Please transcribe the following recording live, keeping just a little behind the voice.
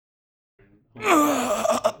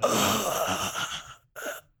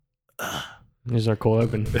Here's our cold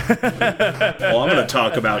open. Well, I'm going to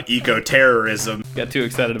talk about eco-terrorism. Got too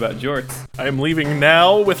excited about jorts. I'm leaving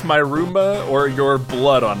now with my Roomba or your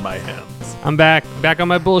blood on my hands. I'm back on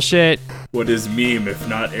my bullshit. What is meme if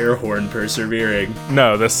not air horn persevering?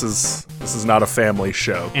 No, this is not a family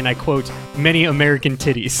show. And I quote, many American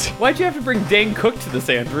titties. Why'd you have to bring Dane Cook to this,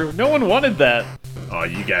 Andrew? No one wanted that. Oh,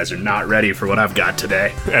 you guys are not ready for what I've got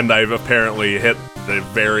today. And I've apparently hit the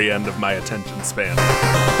very end of my attention span.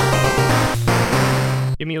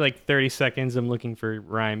 Give me like 30 seconds. I'm looking for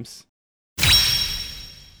rhymes.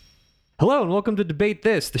 Hello and welcome to Debate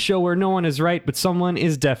This, the show where no one is right, but someone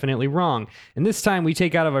is definitely wrong. And this time we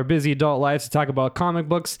take out of our busy adult lives to talk about comic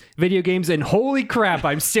books, video games, and holy crap,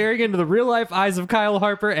 I'm staring into the real-life eyes of Kyle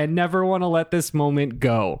Harper and never want to let this moment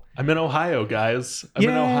go. I'm in Ohio, guys. I'm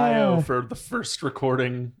in Ohio for the first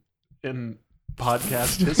recording in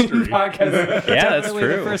podcast history. Yeah, that's Definitely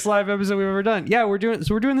true. the first live episode we've ever done. Yeah, we're doing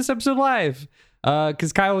this episode live.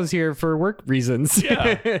 Because Kyle was here for work reasons.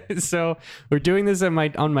 Yeah. So we're doing this on my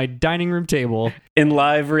dining room table. In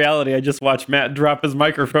live reality, I just watched Matt drop his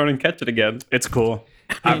microphone and catch it again. It's cool.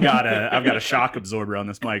 I've got a shock absorber on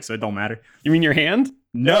this mic, so it don't matter. You mean your hand?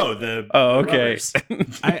 No, the Oh, okay. rubbers.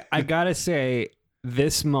 I gotta say,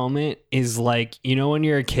 this moment is like, you know when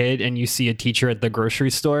you're a kid and you see a teacher at the grocery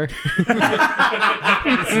store?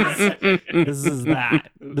 This is that.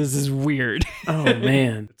 This is weird. Oh,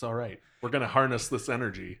 man. It's all right. We're going to harness this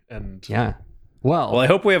energy. And Yeah. Well, Well, I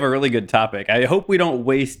hope we have a really good topic. I hope we don't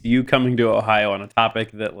waste you coming to Ohio on a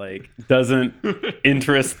topic that, like, doesn't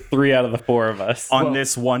interest 3 out of the 4 of us. On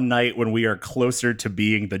this one night when we are closer to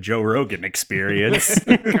being the Joe Rogan experience.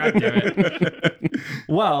 God damn it.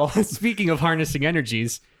 Well, speaking of harnessing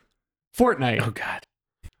energies, Fortnite. Oh, God.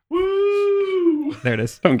 woo! There it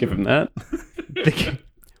is. Don't give him that.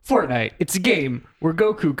 Fortnite. It's a game where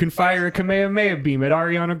Goku can fire a Kamehameha beam at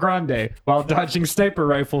Ariana Grande while dodging sniper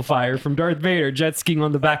rifle fire from Darth Vader jet skiing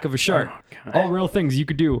on the back of a shark. God. All real things you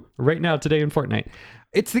could do right now today in Fortnite.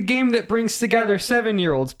 It's the game that brings together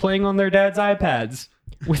 7-year-olds playing on their dad's iPads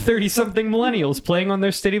with 30-something millennials playing on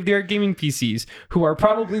their state-of-the-art gaming PCs who are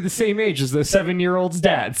probably the same age as those 7-year-olds'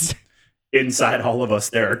 dads. Inside all of us,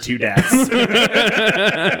 there are 2 dads.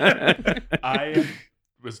 I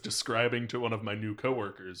was describing to one of my new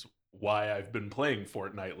coworkers why I've been playing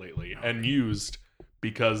Fortnite lately and used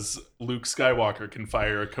because Luke Skywalker can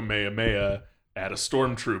fire a Kamehameha at a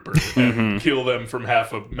stormtrooper and kill them from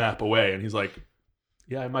half a map away. And he's like,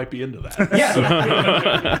 yeah, I might be into that.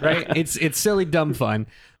 Yeah. Right? It's silly, dumb fun.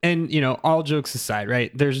 And, you know, all jokes aside,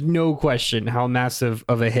 right? There's no question how massive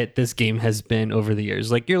of a hit this game has been over the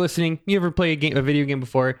years. Like, you're listening, you ever play a video game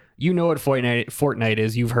before? You know what Fortnite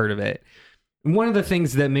is. You've heard of it. One of the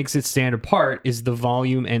things that makes it stand apart is the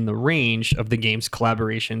volume and the range of the game's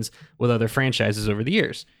collaborations with other franchises over the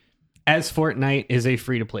years. As Fortnite is a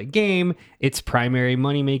free-to-play game, its primary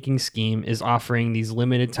money-making scheme is offering these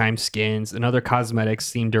limited-time skins and other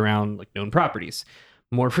cosmetics themed around like known properties.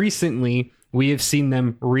 More recently, we have seen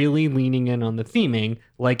them really leaning in on the theming,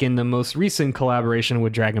 like in the most recent collaboration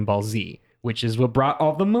with Dragon Ball Z, which is what brought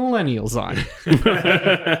all the millennials on.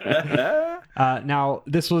 Now,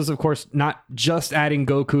 this was, of course, not just adding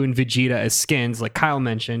Goku and Vegeta as skins, like Kyle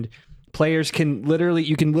mentioned. Players can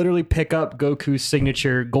literally pick up Goku's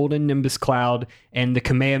signature Golden Nimbus Cloud and the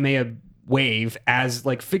Kamehameha Wave as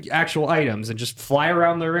like actual items and just fly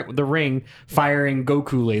around the ring firing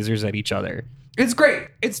Goku lasers at each other. It's great.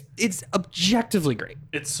 It's objectively great.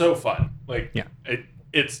 It's so fun. Like, Yeah.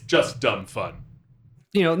 It's just dumb fun.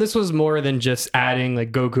 You know, this was more than just adding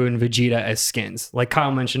like Goku and Vegeta as skins. Like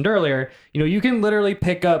Kyle mentioned earlier, you know, you can literally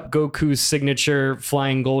pick up Goku's signature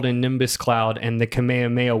flying golden Nimbus Cloud and the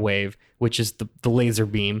Kamehameha Wave, which is the laser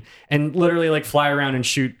beam, and literally like fly around and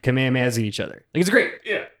shoot Kamehamehas at each other. Like, it's great.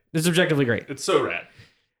 Yeah. It's objectively great. It's so rad.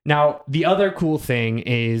 Now, the other cool thing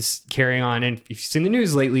is carrying on, and if you've seen the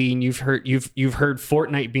news lately, and you've heard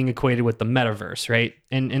Fortnite being equated with the metaverse, right?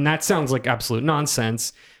 And that sounds like absolute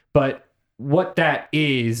nonsense, but what that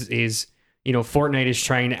is, you know, Fortnite is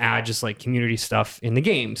trying to add just like community stuff in the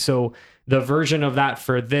game. So the version of that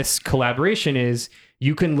for this collaboration is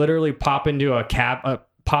you can literally pop into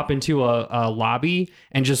a lobby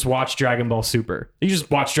and just watch Dragon Ball Super. You just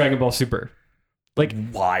watch Dragon Ball Super. Like,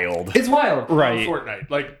 Wild. it's wild. Right. On Fortnite.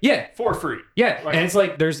 Like, Yeah. for free. Yeah. Right. And it's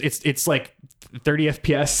like it's like 30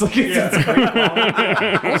 FPS. Like,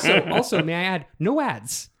 it's great. Also, may I add, no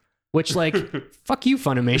ads. Which, like, fuck you,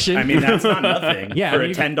 Funimation. I mean, that's not nothing. Yeah, for I a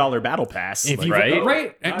mean, $10 battle pass. if like, you, right?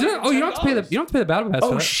 right? Oh, you don't have to pay the battle pass.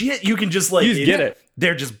 Oh for that. shit! You can just like You just get it.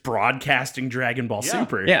 They're just broadcasting Dragon Ball Yeah.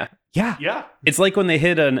 Super. Yeah. Yeah. Yeah. It's like when they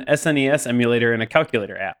hid an SNES emulator in a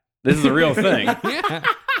calculator app. This is a real thing. Yeah.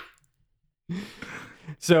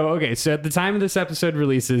 So at the time this episode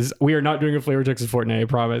releases, we are not doing a flavor text of Fortnite, I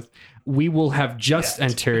promise. We will have just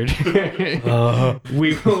entered.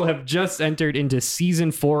 We will have just entered into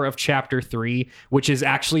season 4 of chapter 3, which is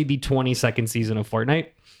actually the 22nd season of Fortnite.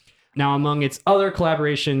 Now, among its other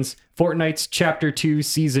collaborations, Fortnite's chapter 2,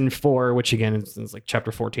 season 4, which again is like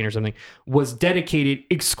chapter 14 or something, was dedicated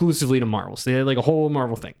exclusively to Marvel. So they had like a whole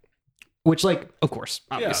Marvel thing. Which, like, of course,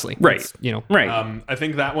 obviously. Right. It's, you know. Right. I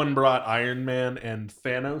think that one brought Iron Man and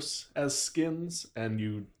Thanos as skins, and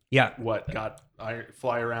you Yeah.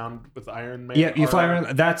 fly around with Iron Man. Yeah, you fly armor.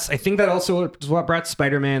 around. That's, I think that also was what brought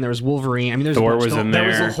Spider-Man. There was Wolverine. I mean, there's Thor a bunch. was in there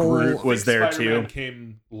was there. a whole. Groot was there Spider-Man too.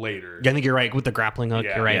 Came later. I think you're right with the grappling hook.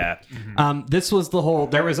 Yeah. You're right. Yeah. This was the whole.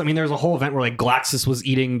 There was a whole event where like Glaxus was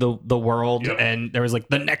eating the world, Yep. and there was like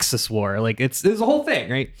the Nexus War. Like there's a whole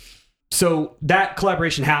thing, right? So that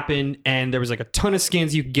collaboration happened, and there was like a ton of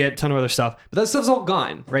skins you could get, a ton of other stuff, but that stuff's all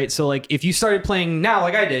gone, right? So like if you started playing now,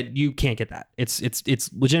 like I did, you can't get that.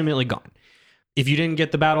 It's legitimately gone. If you didn't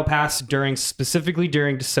get the battle pass specifically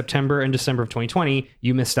during September and December of 2020,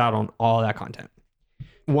 you missed out on all that content.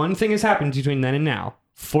 One thing has happened between then and now.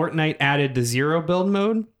 Fortnite added the zero build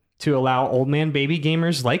mode to allow old man baby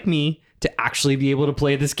gamers like me to actually be able to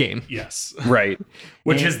play this game. Yes. Right.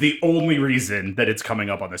 Which is the only reason that it's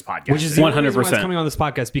coming up on this podcast. Which is the only reason why 100%. it's coming on this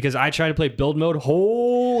podcast, because I tried to play build mode.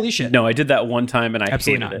 Holy shit. No, I did that one time and I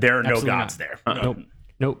Absolutely hated not. it. there are no Absolutely gods not. there.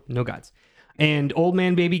 Nope, no gods. And old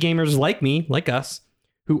man baby gamers like me, like us,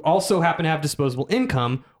 who also happen to have disposable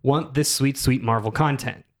income, want this sweet, sweet Marvel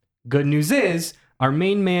content. Good news is, our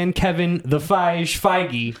main man, Kevin the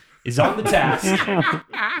Feige, is on the task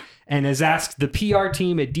and has asked the PR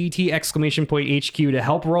team at DT HQ to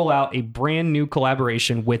help roll out a brand new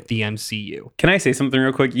collaboration with the MCU. Can I say something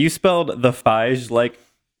real quick? You spelled the Feige like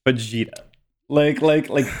Vegeta. Like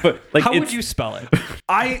How would it's- you spell it?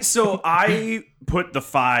 I put the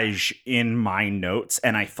Feige in my notes,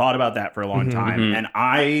 and I thought about that for a long time, and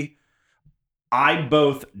I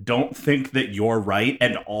both don't think that you're right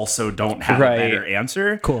and also don't have Right. a better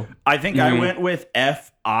answer. Cool. I think I went with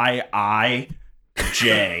FIIJ.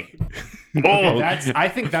 I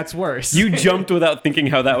think that's worse. You jumped without thinking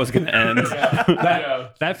how that was going to end.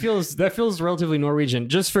 That feels relatively Norwegian.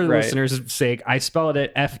 Just for the Right. listeners' sake, I spelled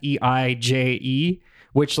it FEIJE,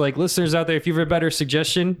 which, like, listeners out there, if you have a better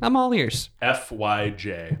suggestion, I'm all ears.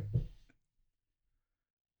 FYJ.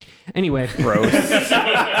 Anyway, Gross.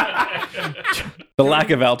 The lack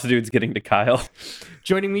of altitude's getting to Kyle.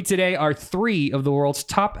 joining me today are 3 of the world's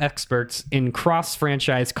top experts in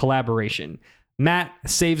cross-franchise collaboration. Matt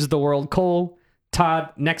Saves the World Cole, Todd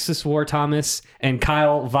Nexus War Thomas, and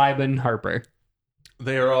Kyle Viben Harper.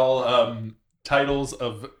 They are all titles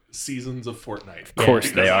of seasons of Fortnite. Of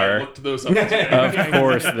course they are. I looked those up today. Of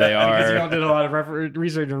course they Because you all are. did a lot of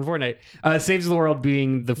research on Fortnite. Saves the World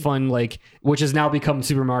being the fun, like, which has now become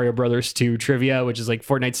Super Mario Brothers 2 trivia, which is like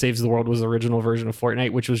Fortnite Saves the World was the original version of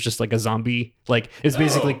Fortnite, which was just like a zombie, like it's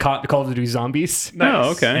basically Call of Duty Zombies. Oh,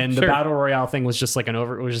 okay. And the battle royale thing was just like it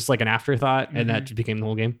was just like an afterthought, and that became the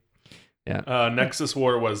whole game. Nexus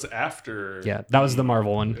War was after. Yeah, that was the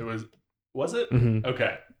Marvel one. It was it? Mhm.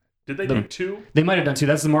 Okay. Did they do 2? They might have done 2.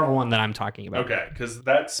 That's the Marvel one that I'm talking about. Okay, because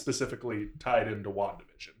that's specifically tied into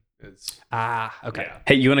WandaVision. It's Okay. yeah,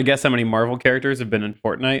 Hey, you want to guess how many Marvel characters have been in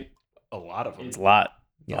Fortnite? a lot of them. It's a lot.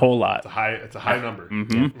 Yeah. A whole lot. It's a high number.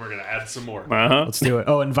 Mhm. We're gonna add some more. Uh-huh. Let's do it.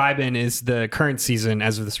 Oh, and Viben is the current season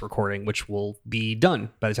as of this recording, which will be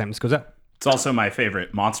done by the time this goes out. It's also my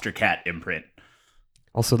favorite Monster Cat imprint.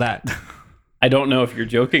 Also that. I don't know if you're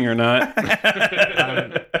joking or not.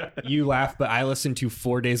 You laugh, but I listened to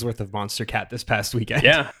 4 days worth of Monster Cat this past weekend.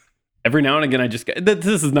 Yeah. Every now and again, I just get, this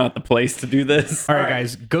is not the place to do this. All right,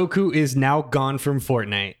 guys. Goku is now gone from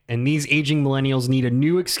Fortnite, and these aging millennials need a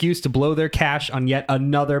new excuse to blow their cash on yet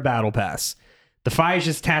another battle pass. The Feige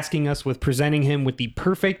is tasking us with presenting him with the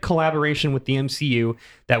perfect collaboration with the MCU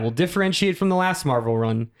that will differentiate from the last Marvel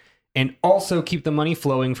run, and also keep the money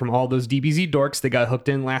flowing from all those DBZ dorks that got hooked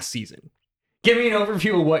in last season. Give me an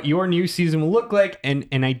overview of what your new season will look like and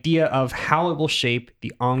an idea of how it will shape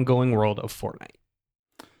the ongoing world of Fortnite.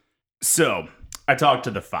 So I talked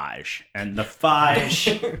to the Feige, and the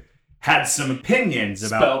Feige had some opinions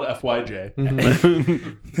about Spelled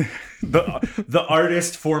FYJ. the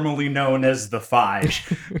artist formerly known as the Feige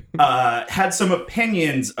had some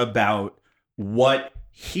opinions about what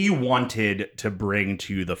he wanted to bring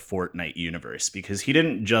to the Fortnite universe, because he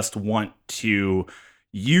didn't just want to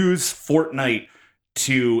use Fortnite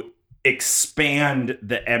to expand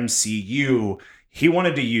the MCU. He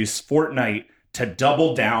wanted to use Fortnite to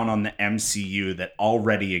double down on the MCU that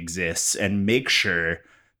already exists and make sure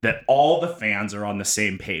that all the fans are on the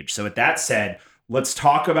same page. So with that said, let's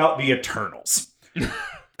talk about the Eternals.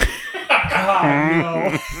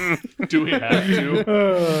 Do we have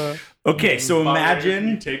to? Okay, so Father, imagine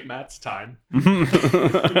you take Matt's time.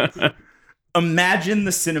 imagine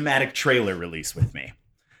the cinematic trailer release with me.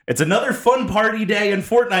 It's another fun party day in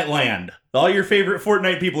Fortnite land. All your favorite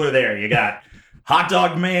Fortnite people are there. You got Hot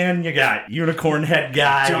Dog Man, you got Unicorn Head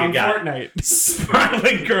Guy, you got Fortnite.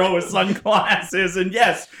 Smiling Girl with sunglasses, and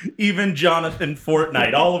yes, even Jonathan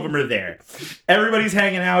Fortnite. All of them are there. Everybody's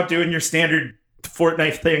hanging out, doing your standard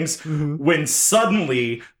Fortnite things, when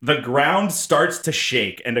suddenly the ground starts to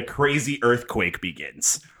shake and a crazy earthquake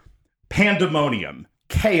begins. Pandemonium,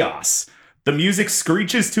 chaos. The music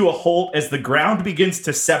screeches to a halt as the ground begins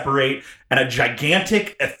to separate and a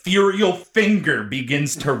gigantic ethereal finger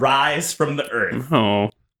begins to rise from the earth. Oh.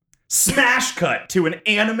 Smash cut to an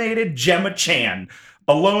animated Gemma Chan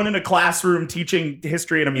alone in a classroom teaching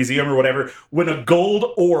history in a museum or whatever when a gold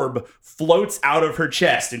orb floats out of her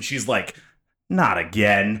chest and she's like, not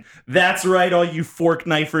again. That's right, all you fork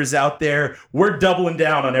knifers out there. We're doubling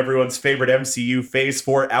down on everyone's favorite MCU Phase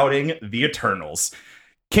 4 outing, The Eternals.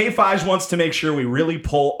 K5 wants to make sure we really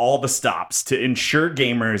pull all the stops to ensure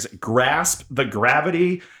gamers grasp the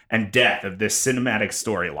gravity and depth of this cinematic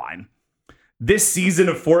storyline. This season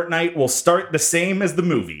of Fortnite will start the same as the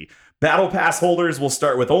movie. Battle Pass holders will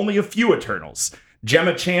start with only a few Eternals.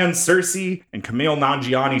 Gemma Chan, Cersei, and Camille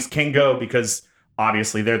Nanjiani's Kingo, because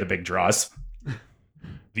obviously they're the big draws.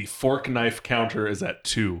 The fork knife counter is at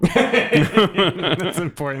 2. That's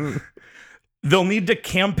important. They'll need to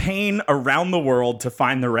campaign around the world to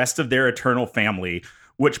find the rest of their Eternal family,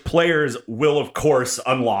 which players will, of course,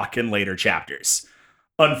 unlock in later chapters.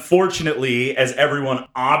 Unfortunately, as everyone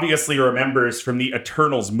obviously remembers from the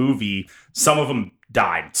Eternals movie, some of them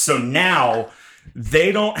died. So now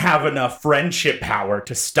they don't have enough friendship power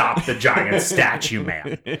to stop the giant statue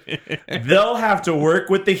man. They'll have to work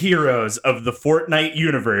with the heroes of the Fortnite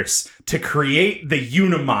universe to create the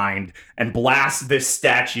Unimind and blast this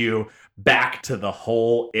statue back to the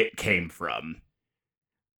hole it came from.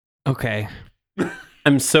 Okay.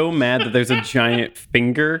 I'm so mad that there's a giant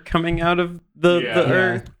finger coming out of the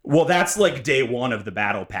earth. Well, that's like day one of the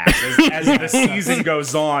battle pass. As the season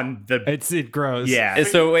goes on, It grows. yeah.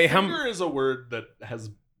 So wait, how Finger is a word that has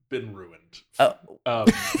been ruined Oh.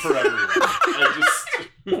 for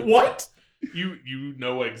everyone. What? You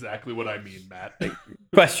know exactly what I mean, Matt.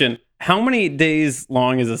 question? How many days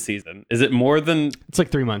long is a season? Is it more than? It's like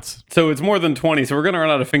 3 months. So it's more than 20. So we're gonna run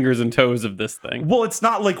out of fingers and toes of this thing. Well, it's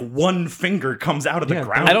not like one finger comes out of the Yeah,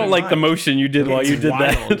 ground. I don't like the motion you did while It's you did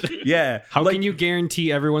wild. that. Yeah. How like, can you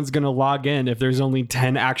guarantee everyone's going to log in if there's only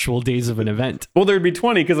 10 actual days of an event? Well, there'd be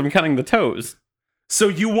 20 because I'm counting the toes. So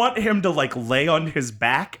you want him to like lay on his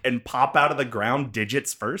back and pop out of the ground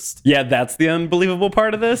digits first? Yeah, that's the unbelievable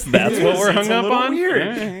part of this. That's what we're It's hung a up little on.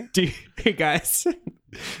 weird. Hey guys,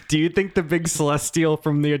 do you think the big Celestial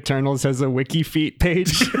from the Eternals has a wiki feet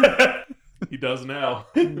page? He does now.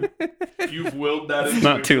 You've willed that into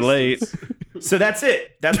Not too late. existence. So that's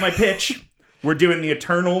it. That's my pitch. We're doing the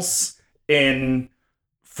Eternals in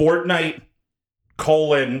Fortnite,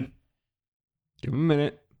 Give him a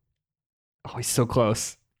minute. Oh, he's so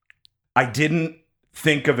close. I didn't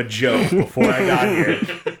think of a joke before I got here.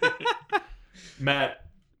 Matt,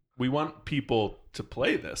 we want people to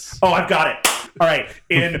play this. Oh, I've got it. All right.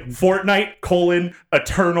 In Fortnite,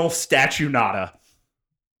 Eternal Statue Nada.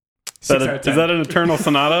 Is that an Eternal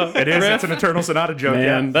Sonata? It is. riff? It's an Eternal Sonata joke.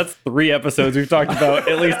 Man, Yeah. that's 3 episodes we've talked about,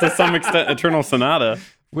 at least to some extent, Eternal Sonata.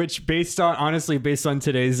 Which, based on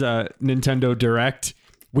today's Nintendo Direct,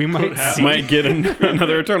 we might see. Might get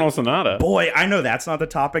another Eternal Sonata. Boy, I know that's not the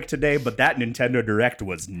topic today, but that Nintendo Direct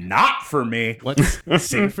was not for me. Let's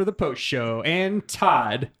save for the post show. And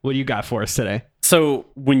Todd, what do you got for us today? So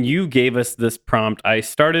when you gave us this prompt, I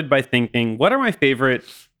started by thinking, what are my favorite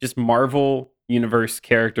just Marvel Universe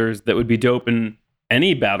characters that would be dope in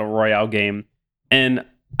any Battle Royale game? And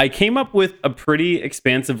I came up with a pretty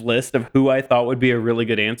expansive list of who I thought would be a really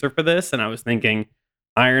good answer for this. And I was thinking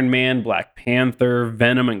Iron Man, Black Panther,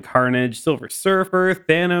 Venom and Carnage, Silver Surfer,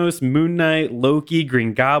 Thanos, Moon Knight, Loki,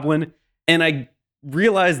 Green Goblin. And I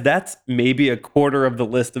realized that's maybe a quarter of the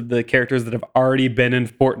list of the characters that have already been in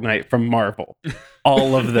Fortnite from Marvel.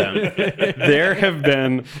 All of them. There have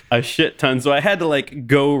been a shit ton. So I had to like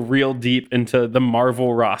go real deep into the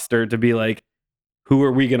Marvel roster to be like, who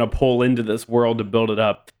are we going to pull into this world to build it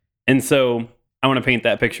up? And so I want to paint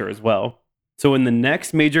that picture as well. So in the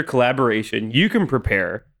next major collaboration, you can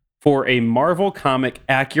prepare for a Marvel comic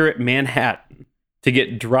accurate Manhattan to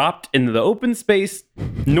get dropped into the open space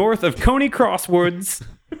north of Coney Crossroads,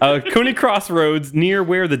 near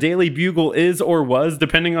where the Daily Bugle is or was,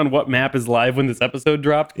 depending on what map is live when this episode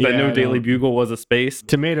dropped. 'Cause I know Daily Bugle was a space.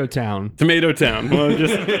 Tomato Town. Tomato Town. Well,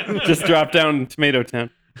 just drop down Tomato Town.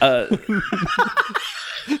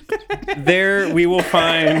 There we will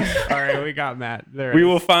find. All right, we got Matt. There. We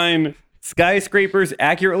will find skyscrapers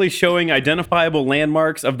accurately showing identifiable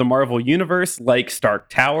landmarks of the Marvel Universe, like Stark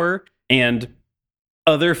Tower and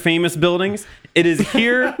other famous buildings. It is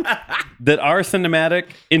here that our cinematic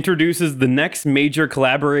introduces the next major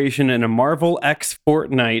collaboration in a Marvel X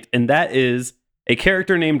Fortnite, and that is a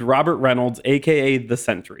character named Robert Reynolds, aka the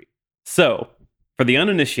Sentry. So, for the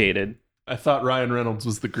uninitiated, I thought Ryan Reynolds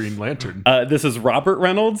was the Green Lantern. this is Robert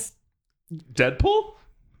Reynolds. Deadpool?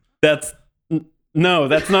 No,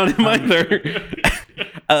 that's not him either.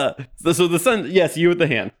 So the sun. Yes, you with the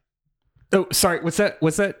hand. Oh, sorry. What's that,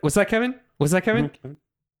 Kevin? Was that Kevin? Okay.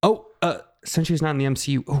 Oh, Sentry's not in the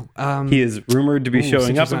MCU. Oh, He is rumored to be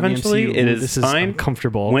showing up Sentry's not in the eventually. MCU. It is This fine. is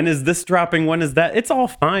uncomfortable. When is this dropping? When is that? It's all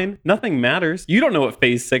fine. Nothing matters. You don't know what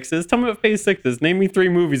Phase 6 is. Tell me what Phase 6 is. Name me 3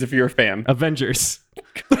 movies if you're a fan. Avengers.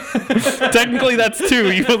 Technically, that's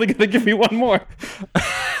 2. You only gotta give me one more.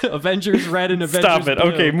 Avengers Red and Avengers Stop it.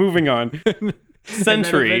 Blue. Okay, moving on. And then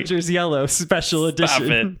Century. Avengers Yellow Special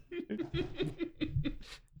Edition.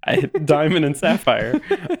 Diamond and Sapphire.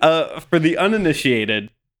 For the uninitiated,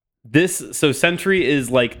 Sentry is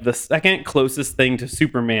like the second closest thing to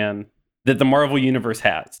Superman that the Marvel Universe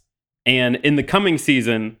has. And in the coming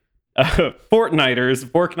season, Fortniters,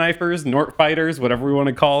 Forknifers, Nortfighters, whatever we want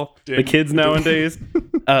to call the kids nowadays.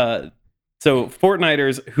 So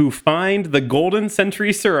Fortniters who find the Golden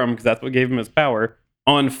Sentry Serum, because that's what gave him his power,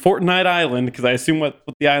 on Fortnite Island, because I assume what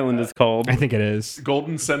the island is called. I think it is.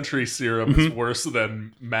 Golden Sentry Serum is worse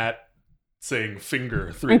than Matt saying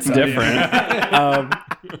finger 3 It's times. different.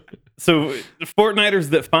 So Fortniters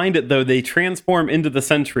that find it, though, they transform into the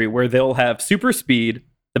Sentry, where they'll have super speed,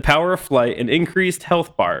 the power of flight, and increased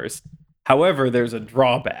health bars. However, there's a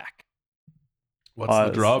drawback. What's the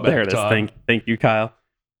drawback, There it is. Todd? Thank you, Kyle.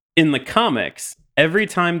 In the comics, every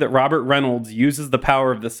time that Robert Reynolds uses the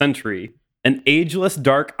power of the Sentry, an ageless,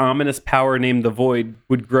 dark, ominous power named the Void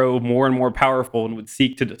would grow more and more powerful and would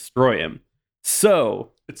seek to destroy him.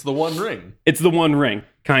 So It's the One Ring. it's the One Ring,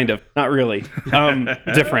 kind of, not really,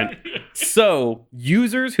 different. So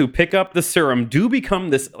users who pick up the serum do become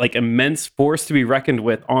this like immense force to be reckoned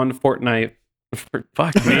with on Fortnite.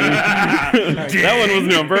 Fuck me, that one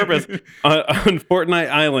wasn't on purpose. On Fortnite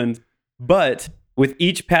Island, but with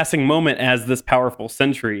each passing moment as this powerful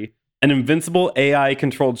Sentry, an invincible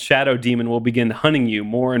AI-controlled shadow demon will begin hunting you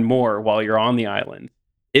more and more while you're on the island.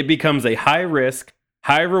 It becomes a high-risk,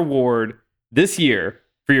 high-reward this year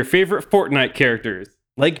for your favorite Fortnite characters,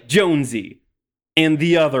 like Jonesy and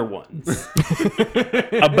the other ones.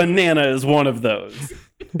 A banana is one of those.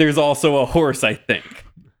 There's also a horse, I think.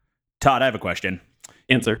 Todd, I have a question.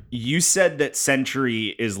 Answer. You said that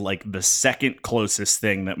Sentry is like the second closest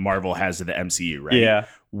thing that Marvel has to the MCU, right? Yeah.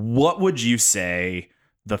 What would you say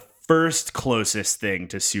the first closest thing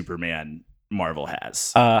to Superman Marvel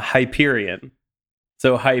has? Hyperion.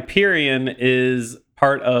 So Hyperion is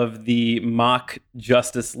part of the mock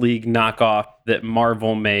Justice League knockoff that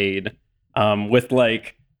Marvel made, with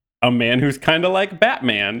like a man who's kind of like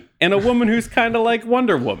Batman and a woman who's kind of like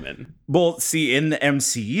Wonder Woman. Well, see, in the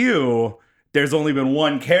MCU, there's only been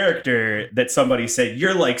one character that somebody said,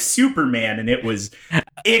 "You're like Superman," and it was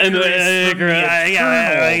Icarus from the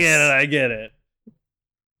Eternals. I get it.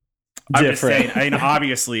 I'm just saying, I mean,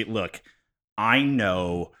 obviously, look, I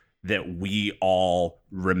know that we all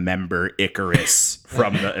remember Icarus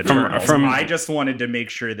from the Eternals. I just wanted to make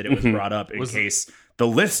sure that it was brought up in case the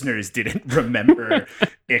listeners didn't remember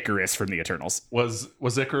Icarus from the Eternals. Was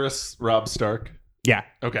Icarus Rob Stark? Yeah.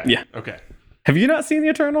 Okay. Yeah. Okay. Have you not seen the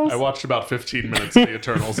Eternals? I watched about 15 minutes of the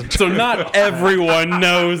Eternals. So not everyone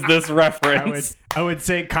knows this reference. I would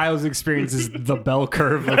say Kyle's experience is the bell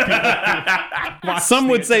curve of people. Some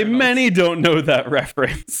would say many don't know that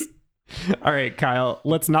reference. All right, Kyle,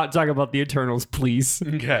 let's not talk about the Eternals, please.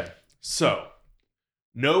 Okay. So,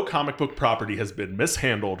 no comic book property has been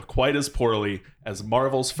mishandled quite as poorly as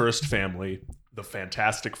Marvel's first family, the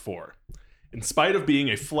Fantastic Four. In spite of being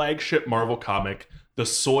a flagship Marvel comic, the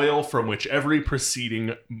soil from which every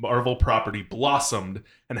preceding Marvel property blossomed,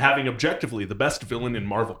 and having objectively the best villain in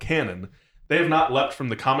Marvel canon, they have not leapt from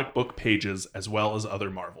the comic book pages as well as other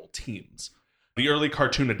Marvel teams. The early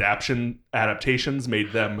cartoon adaptations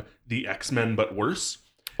made them the X-Men but worse.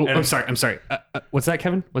 Oh, And- I'm sorry. What's that,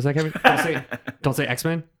 Kevin? Don't say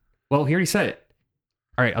X-Men. Well, he already said it.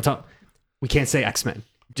 All right, I'll tell. We can't say X-Men.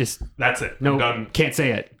 Just That's it. no, I'm done. can't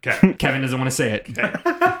say it. Okay. Kevin doesn't want to say it.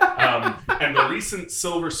 And the recent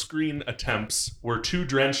silver screen attempts were too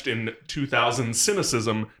drenched in 2000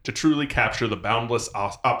 cynicism to truly capture the boundless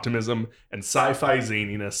optimism and sci-fi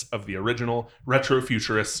zaniness of the original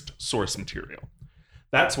retrofuturist source material.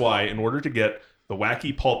 That's why, in order to get the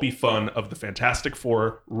wacky, pulpy fun of the Fantastic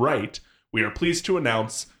Four right, we are pleased to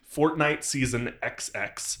announce Fortnite Season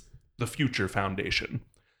XX, The Future Foundation.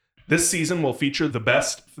 This season will feature the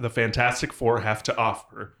best the Fantastic Four have to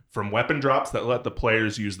offer, from weapon drops that let the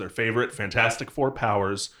players use their favorite Fantastic Four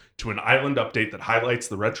powers to an island update that highlights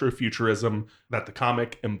the retrofuturism that the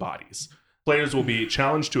comic embodies. Players will be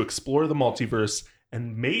challenged to explore the multiverse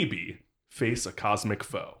and maybe face a cosmic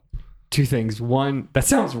foe. Two things. One, that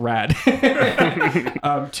sounds rad.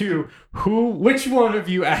 Two, which one of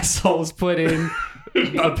you assholes put in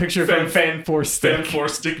a picture from Fan Force Stick? Fan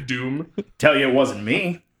Force Stick Doom. Tell you it wasn't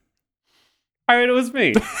me. All right, it was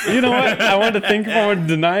me. You know what? I wanted to think if I wanted to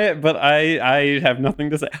deny it, but I have nothing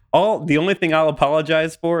to say. The only thing I'll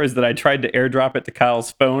apologize for is that I tried to airdrop it to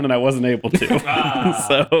Kyle's phone and I wasn't able to.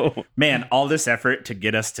 So, Man, all this effort to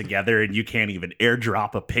get us together and you can't even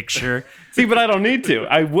airdrop a picture. see, but I don't need to.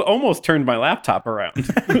 I almost turned my laptop around.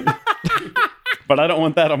 But I don't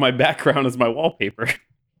want that on my background as my wallpaper.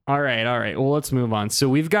 All right. Well, let's move on. So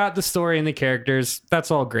we've got the story and the characters. That's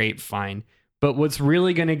all great, fine. But what's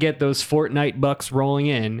really going to get those Fortnite bucks rolling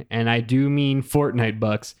in, and I do mean Fortnite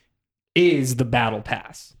bucks, is the Battle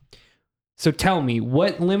Pass. So tell me,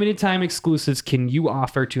 what limited time exclusives can you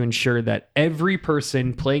offer to ensure that every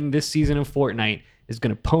person playing this season of Fortnite is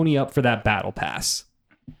going to pony up for that Battle Pass?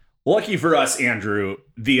 Lucky for us, Andrew,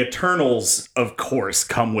 the Eternals, of course,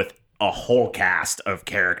 come with a whole cast of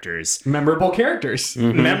characters. Memorable characters.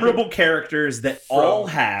 Memorable characters that all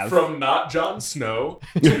have... From not Jon Snow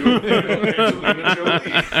to Angelina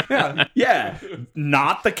Jolie. Yeah,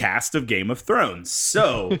 not the cast of Game of Thrones.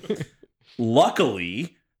 So,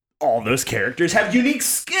 luckily, all those characters have unique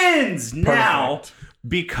skins. Now,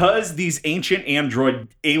 because these ancient android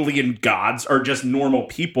alien gods are just normal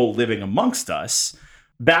people living amongst us,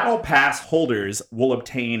 Battle Pass holders will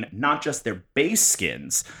obtain not just their base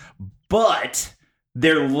skins, but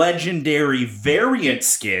their legendary variant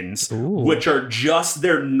skins, which are just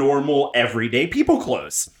their normal everyday people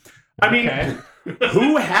clothes. I mean,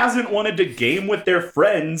 who hasn't wanted to game with their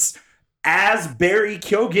friends as Barry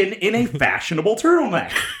Keoghan in a fashionable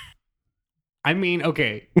turtleneck? I mean,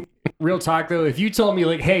 okay, real talk though, if you told me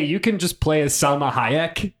like, hey, you can just play as Salma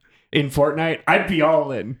Hayek in Fortnite, I'd be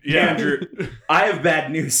all in. Yeah, Andrew, I have bad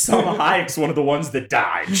news. Salma Hayek's one of the ones that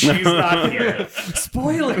died. She's not here.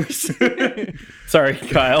 Spoilers. Sorry,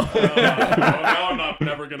 Kyle. Now I'm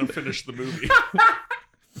never going to finish the movie.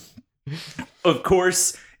 Of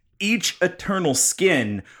course, each Eternal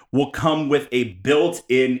skin will come with a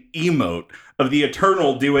built-in emote of the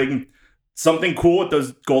Eternal doing something cool with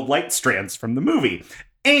those gold light strands from the movie.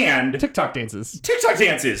 And TikTok dances.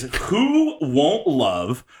 Who won't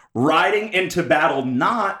love riding into battle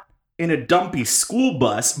not in a dumpy school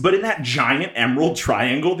bus, but in that giant emerald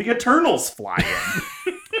triangle the Eternals fly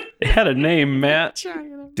in? It had a name, Matt.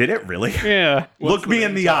 Did it really? Yeah. Look me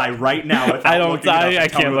in the eye right now. I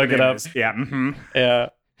can't look it up. Yeah. Mm-hmm. Yeah.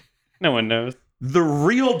 No one knows. The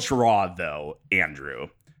real draw, though, Andrew,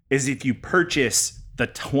 is if you purchase the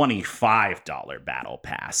 $25 Battle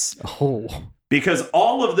Pass. Oh. Because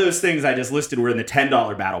all of those things I just listed were in the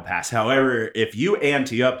 $10 Battle Pass. However, if you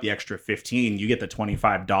ante up the extra $15, you get the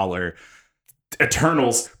 $25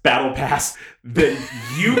 Eternals Battle Pass. Then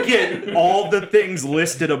you get all the things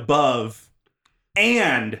listed above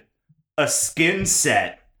and a skin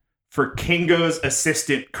set for Kingo's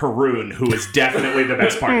assistant, Karun, who is definitely the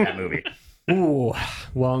best part of that movie. Ooh,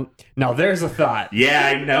 well, now there's a thought. Yeah,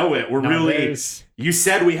 I know it. We're Now really... there's- You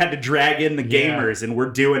said we had to drag in the gamers, and we're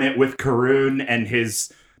doing it with Karun and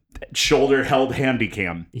his shoulder-held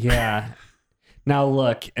handycam. Yeah. Now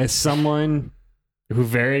look, as someone who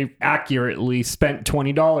very accurately spent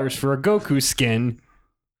 $20 for a Goku skin,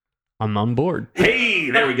 I'm on board. Hey,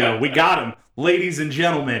 there we go. We got him. Ladies and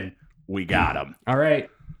gentlemen, we got him. All right,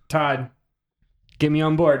 Todd, get me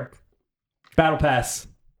on board. Battle Pass.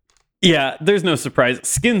 Yeah, there's no surprise.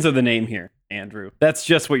 Skins are the name here, Andrew. That's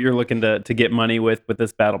just what you're looking to get money with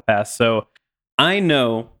this Battle Pass. So I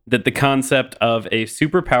know that the concept of a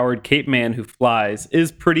superpowered cape man who flies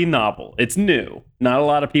is pretty novel. It's new. Not a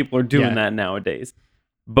lot of people are doing that nowadays.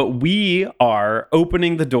 But we are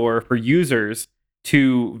opening the door for users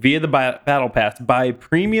to, via the Battle Pass, buy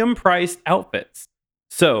premium priced outfits.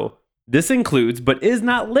 So this includes, but is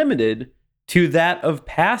not limited to, that of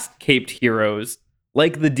past caped heroes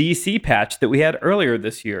like the DC patch that we had earlier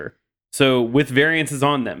this year. So with variances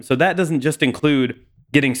on them. So that doesn't just include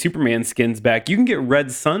getting Superman skins back. You can get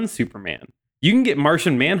Red Sun Superman. You can get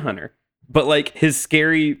Martian Manhunter, but like his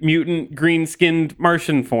scary mutant green skinned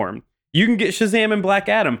Martian form. You can get Shazam and Black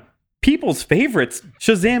Adam. People's favorites,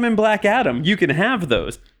 Shazam and Black Adam. You can have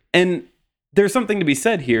those. And there's something to be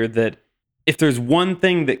said here that if there's one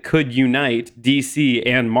thing that could unite DC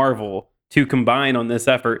and Marvel to combine on this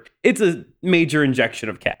effort, it's a major injection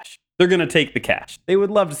of cash. They're going to take the cash. They would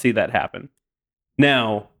love to see that happen.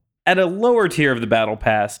 Now, at a lower tier of the Battle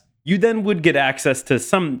Pass, you then would get access to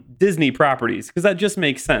some Disney properties, because that just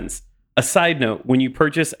makes sense. A side note, when you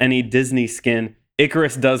purchase any Disney skin,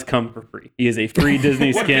 Icarus does come for free. He is a free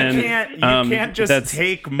Disney skin. You can't just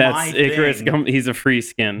take my Icarus. thing. He's a free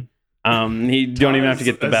skin. He don't even have to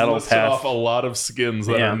get the has Battle listed Pass. off a lot of skins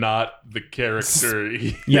that Yeah. are not the character.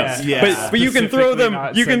 Yes. Yeah. But you can throw Specifically them.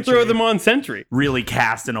 not You can throw Sentry. them on Sentry. Really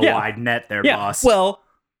casting a Yeah. wide net there, Yeah. boss. Well,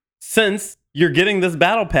 since you're getting this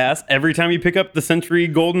Battle Pass, every time you pick up the Sentry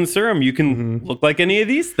Golden Serum, you can look like any of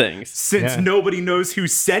these things. Since Yeah. nobody knows who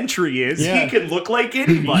Sentry is, Yeah. he can look like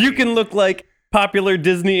anybody. You can look like popular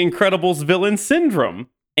Disney Incredibles villain Syndrome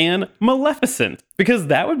and Maleficent, because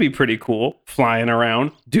that would be pretty cool, flying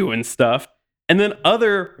around, doing stuff. And then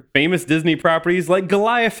other famous Disney properties like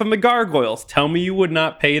Goliath from the Gargoyles. Tell me you would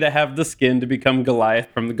not pay to have the skin to become Goliath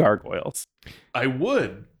from the Gargoyles. I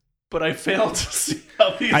would, but I failed to see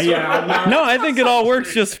how these yeah, are. No, I think it all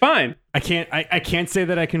works just fine. I can't say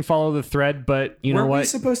that I can follow the thread, but you know Weren't we what?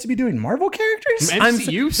 supposed to be doing Marvel characters?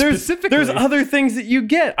 MCU specifically. There's other things that you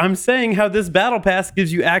get. I'm saying how this Battle Pass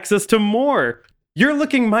gives you access to more. You're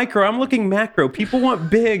looking micro, I'm looking macro. People want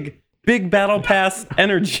big Battle Pass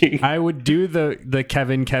energy. I would do the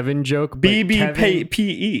Kevin joke. But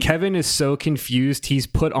BBPE. Kevin is so confused. He's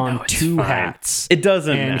put on No, it's two fine. hats. It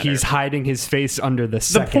doesn't and matter. he's hiding his face under the The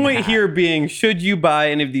second point hat. here being, should you buy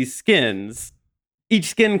any of these skins, each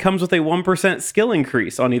skin comes with a 1% skill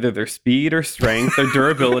increase on either their speed or strength or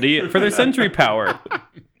durability for their sentry power.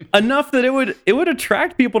 Enough that it would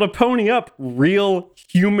attract people to pony up real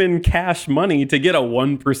human cash money to get a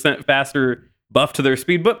 1% faster buff to their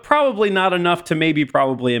speed, but probably not enough to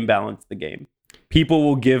probably imbalance the game. People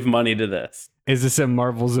will give money to this. Is this a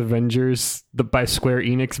Marvel's Avengers by Square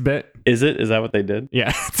Enix bit? Is it? Is that what they did?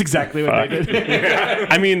 Yeah, that's exactly what they did.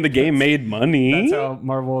 I mean, the game made money. That's how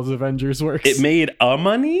Marvel's Avengers works. It made a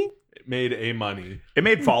money? It made a money. It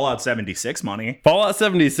made Fallout 76 money. Fallout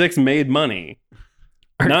 76 made money.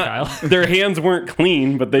 Kyle. Their hands weren't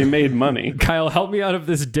clean, but they made money. Kyle, help me out of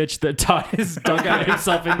this ditch that Todd has dug out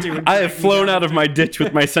himself into. I have flown out of my ditch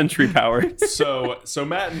with my sentry power. So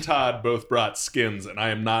Matt and Todd both brought skins, and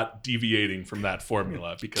I am not deviating from that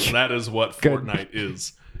formula because that is what Good. Fortnite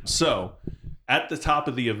is. So at the top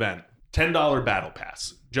of the event, $10 battle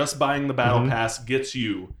pass. Just buying the battle pass gets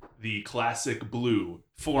you the classic blue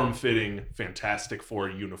form-fitting Fantastic Four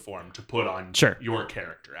uniform to put on Sure. your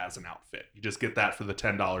character as an outfit. You just get that for the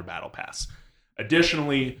 $10 battle pass.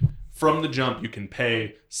 Additionally, from the jump, you can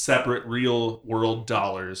pay separate real-world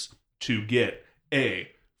dollars to get a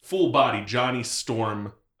full-body Johnny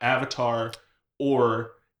Storm avatar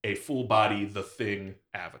or a full-body The Thing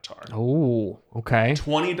avatar. Oh, okay.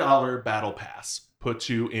 $20 battle pass puts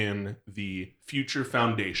you in the Future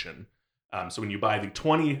Foundation. So when you buy the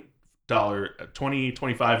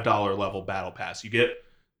 $25 level battle pass, you get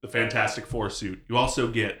the Fantastic Four suit. You also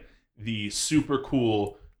get the super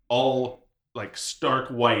cool, all like stark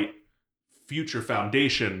white Future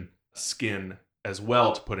Foundation skin as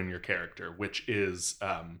well to put in your character, which is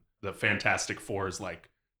the Fantastic Four's like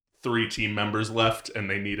 3 team members left, and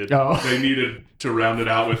they needed to round it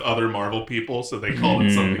out with other Marvel people, so they called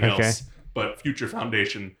it something okay. else. But Future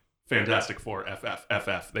Foundation, Fantastic Four,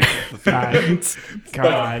 FF. They get the thing.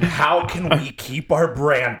 God. How can we keep our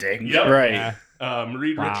branding? Yep. Right. Yeah.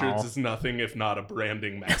 Reed Wow. Richards is nothing if not a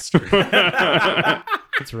branding master.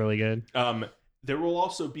 That's really good. There will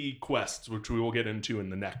also be quests, which we will get into in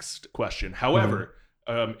the next question. However,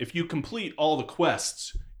 if you complete all the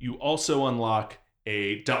quests, you also unlock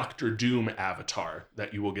a Doctor Doom avatar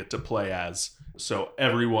that you will get to play as. So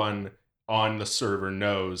everyone on the server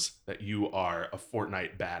knows that you are a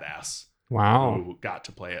Fortnite badass Wow. who got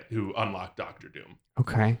to play it, who unlocked Doctor Doom.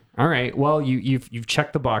 Okay. All right. Well, you've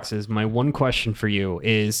checked the boxes. My one question for you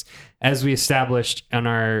is, as we established on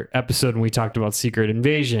our episode when we talked about Secret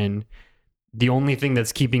Invasion, the only thing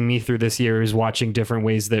that's keeping me through this year is watching different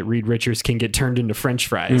ways that Reed Richards can get turned into French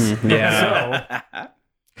fries. Yeah.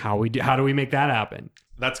 So how do we make that happen?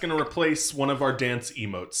 That's going to replace one of our dance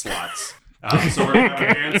emote slots. So we're going to have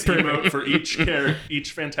a dance emote for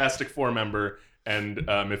each Fantastic Four member. And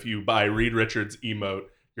if you buy Reed Richards emote,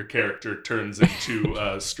 your character turns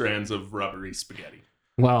into strands of rubbery spaghetti.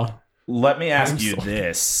 Well, Let me ask I'm you sorry.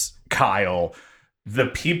 this, Kyle. The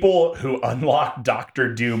people who unlocked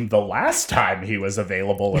Doctor Doom the last time he was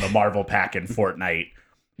available in a Marvel pack in Fortnite,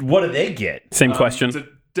 what do they get? Same question. It's a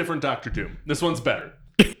different Doctor Doom. This one's better.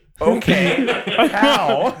 Okay,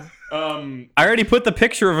 how? Um, I already put the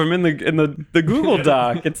picture of him in the Google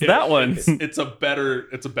Doc. It's that one. It's a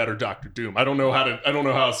better Doctor Doom. I don't know how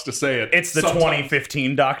else to say it. It's the Sometimes-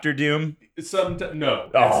 2015 Doctor Doom. No,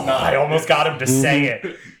 Oh, it's not. I almost got him to say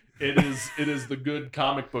it. It is the good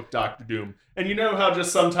comic book Doctor Doom. And you know how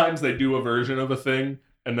just sometimes they do a version of a thing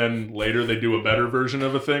and then later they do a better version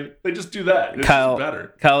of a thing? They just do that. It's Kyle, just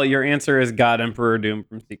better. Kyle, your answer is God Emperor Doom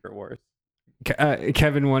from Secret Wars.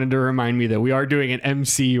 Kevin wanted to remind me that we are doing an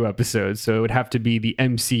MCU episode, so it would have to be the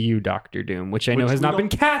MCU Doctor Doom, which I know Which has we not been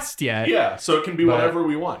don't- cast yet. Yeah, so it can be But- whatever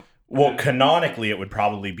we want. Well, canonically, it would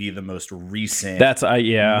probably be the most recent That's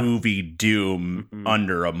yeah. movie Doom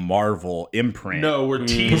under a Marvel imprint. No, we're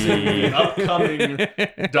teasing the upcoming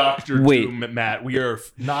Doctor Wait. Doom, Matt. We are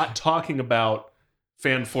not talking about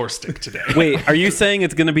Fan Forstick today. Wait, are you saying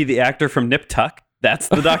it's going to be the actor from Nip Tuck? That's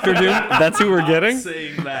the Doctor Doom? That's who we're I'm getting? not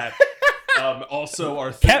saying that. Also,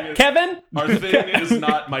 our thing is, Kevin? our thing is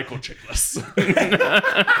not Michael Chiklis.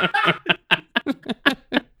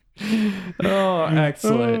 Oh,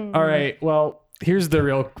 excellent. All right. Well, here's the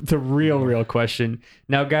real question.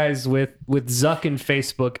 Now, guys, with Zuck and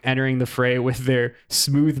Facebook entering the fray with their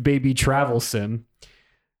Smooth Baby travel sim,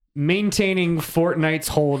 maintaining Fortnite's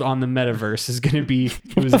hold on the metaverse is going to be.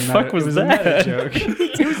 It was, fuck was a meta that? joke.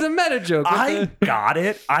 It was a meta joke. I got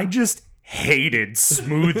it. I just hated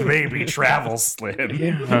Smooth Baby Travel Slim.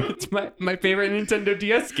 It's my favorite Nintendo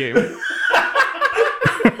DS game.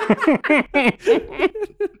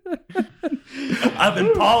 I've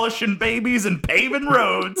been polishing babies and paving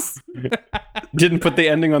roads. Didn't put the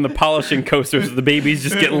ending on the polishing coaster so the babies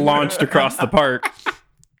just get launched across the park.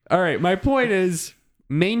 All right, my point is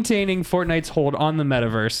maintaining Fortnite's hold on the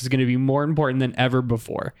metaverse is going to be more important than ever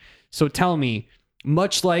before. So tell me,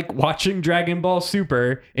 much like watching Dragon Ball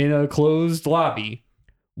Super in a closed lobby,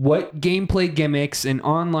 what gameplay gimmicks and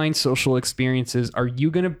online social experiences are you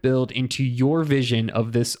going to build into your vision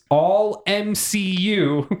of this all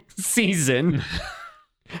MCU season?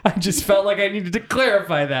 I just felt like I needed to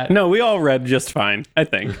clarify that No, we all read just fine, I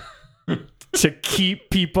think. to keep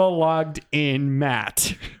people logged in,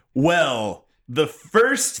 Matt. Well, the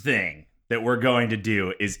first thing that we're going to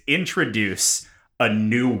do is introduce a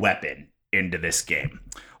new weapon into this game.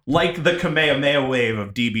 Like the Kamehameha wave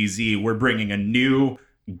of DBZ, we're bringing a new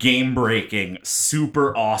game-breaking,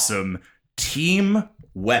 super awesome team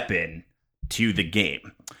weapon to the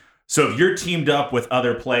game. So if you're teamed up with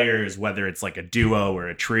other players, whether it's like a duo or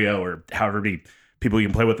a trio or however many people you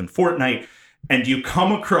can play with in Fortnite, and you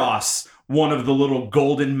come across one of the little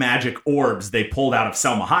golden magic orbs they pulled out of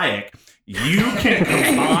Selma Hayek, you can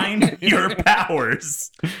combine your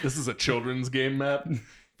powers. This is a children's game, Matt,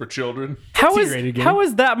 for children. How T-rated game.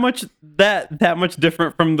 is that much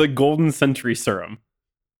different from the Golden Century Serum?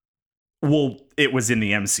 Well, it was in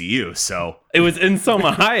the MCU, so. It was in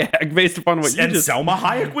Selma Hayek based upon what you And just... Selma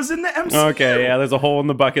Hayek was in the MCU. Okay, yeah, there's a hole in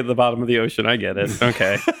the bucket at the bottom of the ocean. I get it.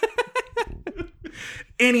 Okay.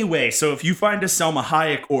 Anyway, so if you find a Selma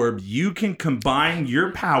Hayek orb, you can combine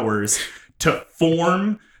your powers to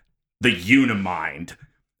form the Unimind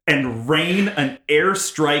and rain an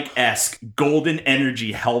airstrike-esque golden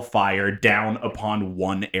energy hellfire down upon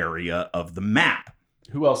one area of the map.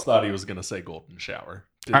 Who else thought he was going to say golden shower?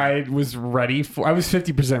 I was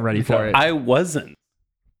 50% ready for it. I wasn't.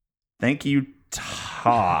 Thank you,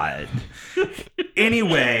 Todd.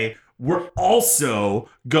 Anyway, we're also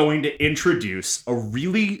going to introduce a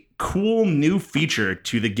really cool new feature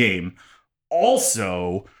to the game,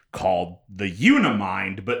 also called the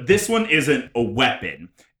Unimind, but this one isn't a weapon.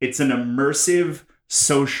 It's an immersive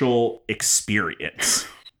social experience.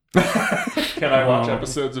 Can I watch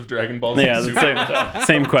episodes of Dragon Ball Z? Yeah, the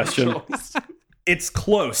same question. It's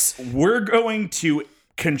close. We're going to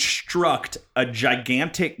construct a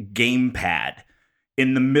gigantic gamepad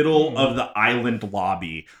in the middle of the island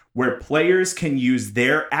lobby where players can use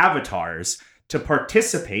their avatars to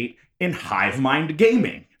participate in Hive Mind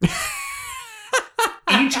gaming.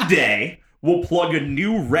 Each day, we'll plug a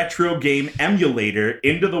new retro game emulator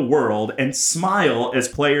into the world and smile as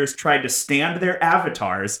players try to stand their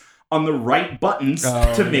avatars on the right buttons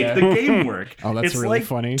to make the game work. Oh, that's it's really like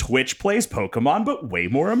funny. Twitch plays Pokemon, but way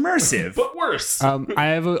more immersive. But worse. I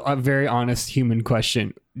have a very honest human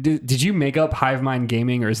question. Did you make up Hive Mind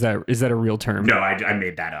Gaming, or is that a real term? No, I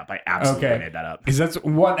made that up. I absolutely made that up. Because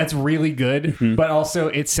that's really good, but also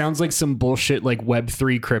it sounds like some bullshit like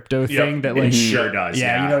Web3 crypto thing that like It sure does.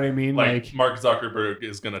 yeah, you know what I mean? Like Mark Zuckerberg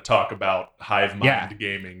is going to talk about Hive Mind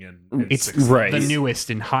gaming and it's Right. the newest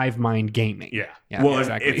in Hive Mind Gaming. Yeah. Well,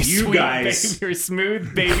 exactly. if you Sweet guys- baby, your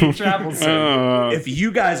smooth baby travel sim. If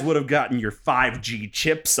you guys would have gotten your 5G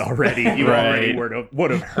chips already, you Right. already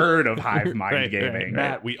would have heard of Hive Mind Gaming.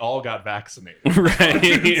 Matt, we all got vaccinated. Right.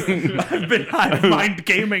 I've been Hive Mind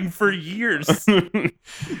Gaming for years.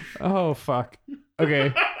 Oh fuck.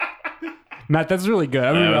 Okay. Matt, that's really good.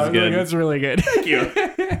 I mean, That was good. That's really good. Thank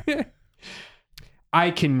you. I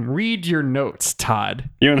can read your notes, Todd.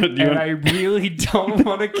 You I really don't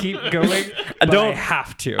want to keep going. But I don't-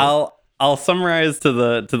 have to. I'll summarize to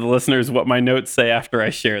the listeners what my notes say after I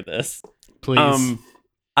share this. Please.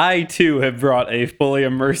 I too have brought a fully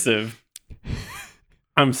immersive.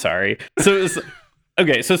 I'm sorry. So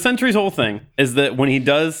Sentry's whole thing is that when he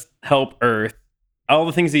does help Earth, all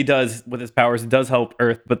the things he does with his powers does help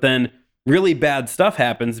Earth, but then really bad stuff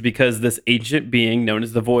happens because this ancient being known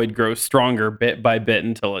as the Void grows stronger bit by bit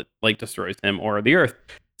until it like destroys him or the Earth.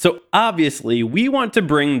 So obviously, we want to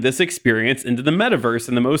bring this experience into the metaverse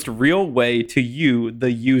in the most real way to you,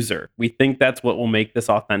 the user. We think that's what will make this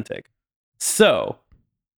authentic. So,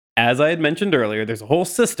 as I had mentioned earlier, there's a whole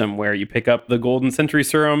system where you pick up the Golden Sentry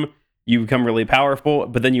Serum, you become really powerful,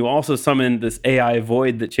 but then you also summon this AI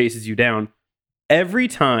Void that chases you down. Every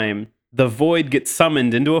time the Void gets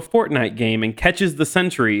summoned into a Fortnite game and catches the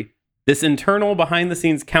Sentry, this internal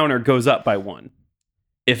behind-the-scenes counter goes up by 1.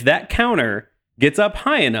 If that counter gets up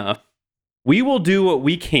high enough, we will do what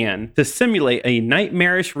we can to simulate a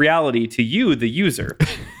nightmarish reality to you, the user.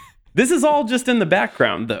 This is all just in the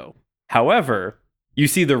background, though. However, you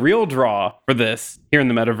see the real draw for this here in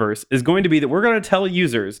the metaverse is going to be that we're going to tell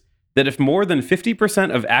users that if more than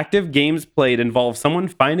 50% of active games played involve someone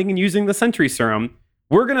finding and using the Sentry Serum,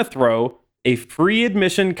 we're going to throw a free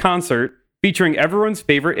admission concert featuring everyone's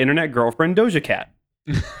favorite internet girlfriend, Doja Cat.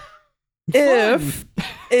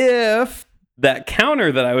 If that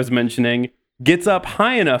counter that I was mentioning gets up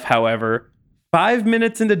high enough, however, 5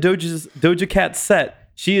 minutes into Doja Cat's set,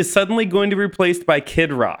 she is suddenly going to be replaced by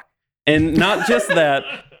Kid Rock. And not just that,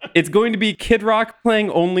 it's going to be Kid Rock playing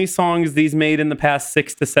only songs these made in the past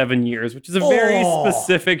 6 to 7 years, which is a very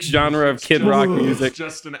specific genre of Kid Rock music. It's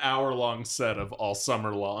just an hour-long set of all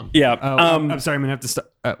summer long. Yeah. Oh, I'm sorry. I'm gonna have to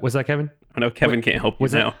stop. Was that Kevin? I know Kevin can't help you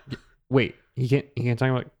Was now. that? Wait, he can't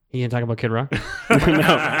talk about Kid Rock.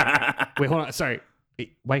 No. Wait, hold on. Sorry.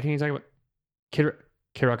 Wait, why can't you talk about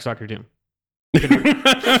Kid Rock's Doctor Doom?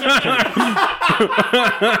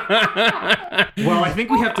 Well, I think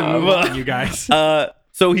we have to move on, you guys.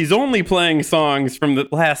 So he's only playing songs from the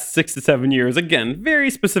last 6 to 7 years. Again, very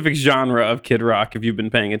specific genre of Kid Rock, if you've been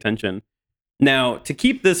paying attention. Now, to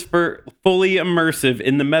keep this fully immersive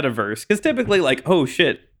in the metaverse, because typically, like, oh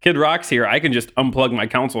shit, Kid Rock's here, I can just unplug my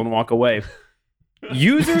console and walk away.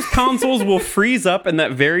 Users' consoles will freeze up in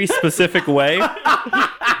that very specific way.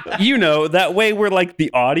 You know, that way where like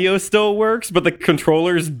the audio still works, but the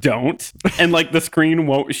controllers don't, and like the screen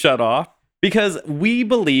won't shut off. Because we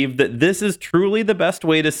believe that this is truly the best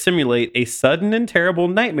way to simulate a sudden and terrible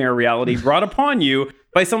nightmare reality brought upon you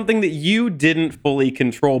by something that you didn't fully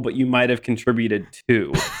control, but you might have contributed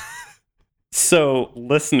to. So,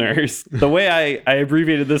 listeners, the way I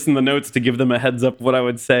abbreviated this in the notes to give them a heads up, what I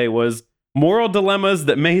would say was moral dilemmas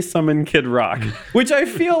that may summon Kid Rock, which I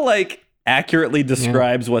feel like accurately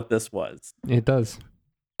describes what this was. It does.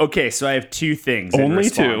 Okay, so I have 2 things. Only in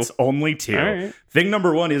response. 2. Only 2. All right. Thing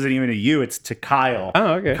number 1 isn't even to you; it's to Kyle.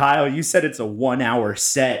 Oh, okay. Kyle, you said it's a 1-hour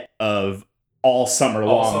set of all summer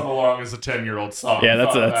All long. Summer Long is a 10-year-old song. Yeah,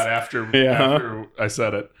 that's Thought of a- that after yeah. after I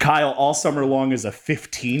said it. Kyle, all summer long is a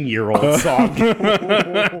 15-year-old song.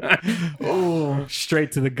 Oh,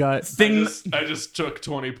 straight to the gut. I just took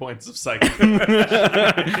 20 points of psych.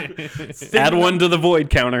 Add 1 to the void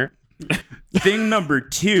counter. Thing number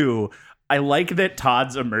 2, I like that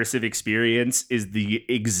Todd's immersive experience is the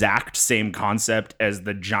exact same concept as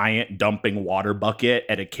the giant dumping water bucket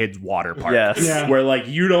at a kid's water park. Yes. Yeah. Where like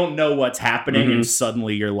you don't know what's happening and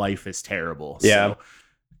suddenly your life is terrible. Yeah. So,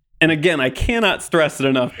 And again, I cannot stress it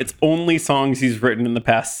enough. It's only songs he's written in the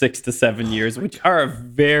past 6 to 7 years, which are a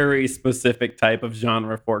very specific type of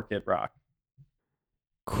genre for Kid Rock.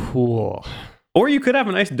 Cool. Or you could have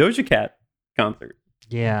a nice Doja Cat concert.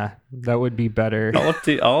 Yeah, that would be better. All up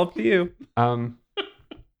to you.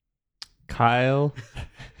 Kyle.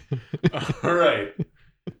 All right.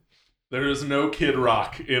 There is no Kid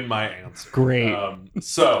Rock in my answer. Great.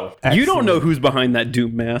 So You don't know who's behind that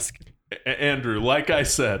Doom mask. Andrew, like I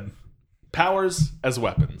said, powers as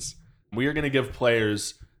weapons. We are going to give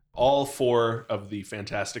players all 4 of the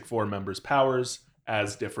Fantastic Four members' powers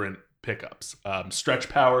as different pickups. Stretch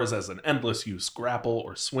powers as an endless use grapple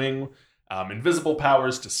or swing. Invisible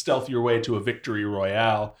powers to stealth your way to a victory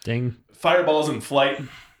royale. Ding. Fireballs in flight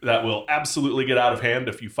that will absolutely get out of hand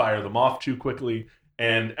if you fire them off too quickly.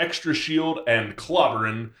 And extra shield and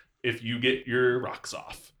clobbering if you get your rocks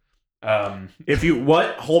off. If you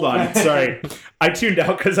what? Hold on. Sorry. I tuned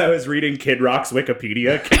out because I was reading Kid Rock's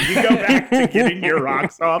Wikipedia. Can you go back to getting your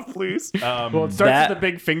rocks off, please? Well, it starts with a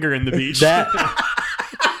big finger in the beach.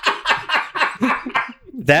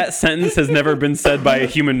 That sentence has never been said by a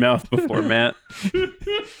human mouth before, Matt.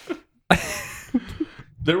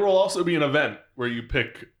 There will also be an event where you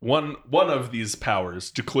pick one of these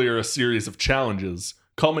powers to clear a series of challenges,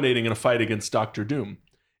 culminating in a fight against Dr. Doom.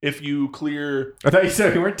 If you clear... I thought you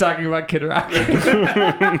said we weren't talking about Kid Rock.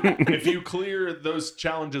 If you clear those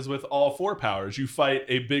challenges with all 4 powers, you fight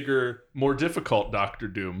a bigger, more difficult Dr.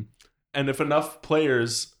 Doom. And if enough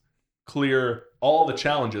players clear all the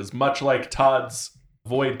challenges, much like Todd's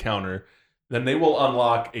Void counter, then they will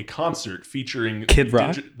unlock a concert featuring Kid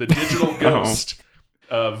Rock? the digital ghost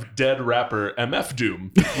of dead rapper MF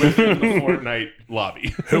Doom within the Fortnite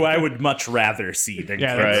lobby. Who I would much rather see than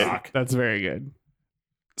Kid Rock. That's very good.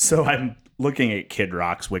 So I'm looking at Kid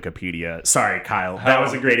Rock's Wikipedia. Sorry, Kyle. That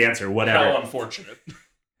was a great answer. Whatever. How unfortunate.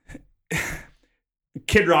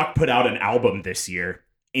 Kid Rock put out an album this year,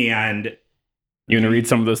 and You want to read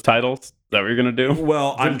some of those titles? Is that what you're going to do?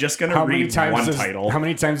 well, I'm just going to read one title. How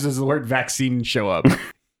many times does the word vaccine show up?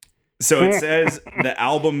 So it says the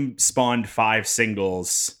album spawned 5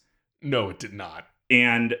 singles, No, it did not.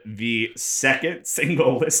 and the second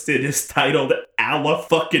single listed is titled "Alla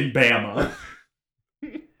Fucking Bama."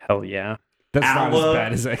 Hell yeah. That's not as Alla-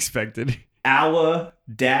 bad as I expected. Alla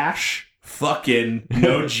dash fucking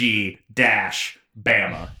no G dash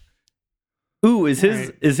Bama. Ooh, is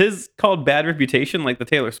his called Bad Reputation like the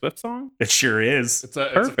Taylor Swift song? It sure is. It's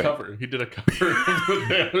a Perfect. cover. He did a cover of the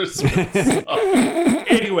Taylor Swift song.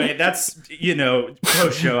 Anyway, that's,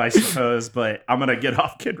 post show, I suppose, but I'm going to get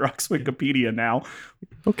off Kid Rock's Wikipedia now.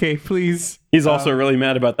 Okay, please. He's also really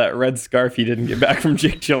mad about that red scarf he didn't get back from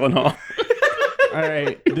Jake Gyllenhaal. All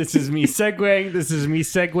right, this is me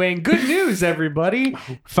segueing. Good news, everybody.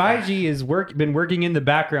 5G has been working in the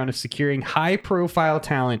background of securing high-profile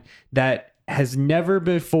talent that has never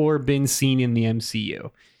before been seen in the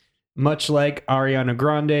MCU. Much like Ariana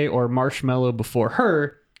Grande or Marshmello before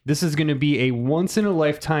her, this is going to be a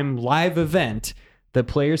once-in-a-lifetime live event that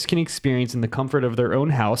players can experience in the comfort of their own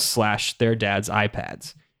house / their dad's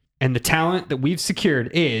iPads. And the talent that we've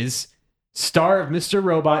secured is star of Mr.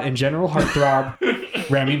 Robot and General Heartthrob,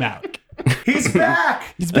 Rami Malek. He's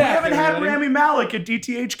back. He's We back, haven't had everybody. Rami Malek at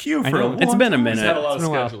DTHQ for a long It's been a time. He's had a minute. lot of It's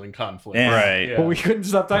been a while. scheduling conflict. Yeah. Right. Yeah. But we couldn't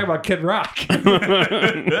stop talking about Kid Rock.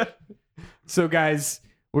 So, guys,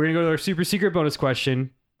 we're going to go to our super secret bonus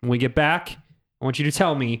question. When we get back, I want you to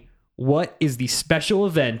tell me, what is the special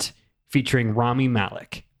event featuring Rami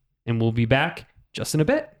Malek? And we'll be back just in a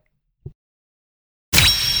bit.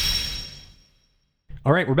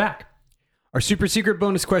 All right, we're back. Our super secret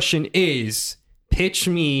bonus question is, pitch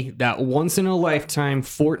me that once-in-a-lifetime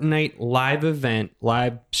Fortnite live event,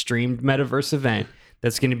 live streamed metaverse event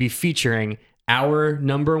that's going to be featuring our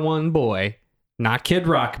number one boy, not Kid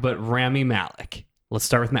Rock, but Rami Malek. Let's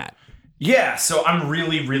start with Matt. Yeah, so I'm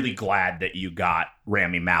really, really glad that you got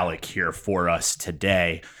Rami Malek here for us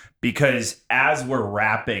today, because as we're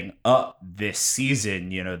wrapping up this season,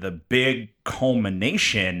 the big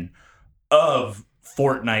culmination of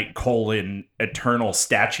Fortnite : Eternal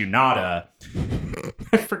Statue Nada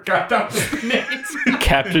I forgot that was the name.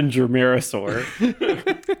 Captain Jermirosaur.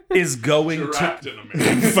 is going to Wrapped in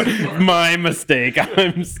a My mistake.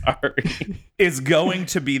 I'm sorry. is going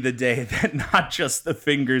to be the day that not just the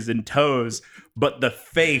fingers and toes, but the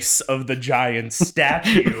face of the giant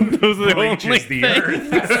statue Those are the reaches only the things.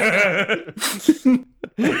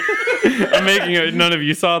 earth. I'm making it. None of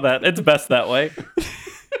you saw that. It's best that way.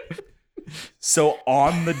 So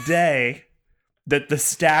on the day that the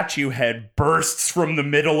statue head bursts from the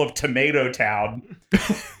middle of Tomato Town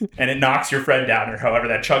and it knocks your friend down, or however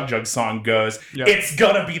that Chug Jug song goes, it's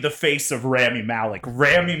gonna be the face of Rami Malek.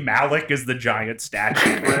 Rami Malek is the giant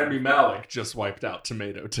statue. Rami Malek just wiped out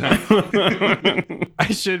Tomato Town. I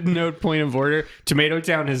should note, point of order, Tomato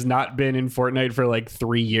Town has not been in Fortnite for like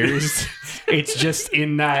 3 years. It's just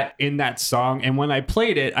in that song. And when I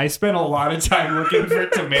played it, I spent a lot of time looking for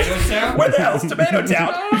Tomato Town. Where the hell's Tomato Town?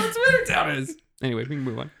 Oh, Tomato Town is. Anyway, we can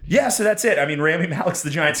move on. Yeah, so that's it. I mean, Rami Malek's the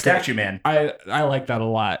giant statue, man. I like that a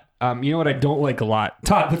lot. You know what I don't like a lot?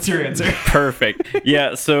 Todd, what's your answer? Perfect.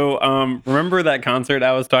 Yeah. So remember that concert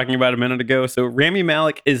I was talking about a minute ago? So Rami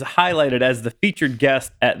Malek is highlighted as the featured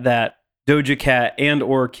guest at that Doja Cat and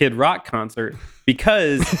or Kid Rock concert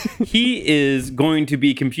because he is going to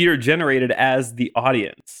be computer generated as the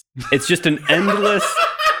audience. It's just an endless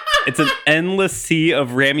sea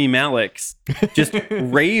of Rami Maleks just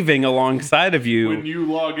raving alongside of you. When you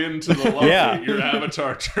log into the lobby, Yeah. your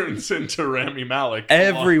avatar turns into Rami Malek.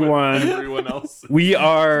 Everyone. Everyone else. We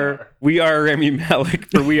are Rami Malek,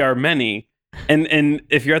 for we are many. And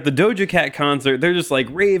if you're at the Doja Cat concert, they're just like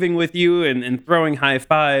raving with you and throwing high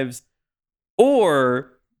fives.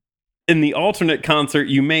 Or in the alternate concert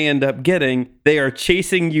you may end up getting, they are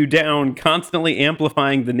chasing you down, constantly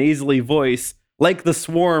amplifying the nasally voice, like the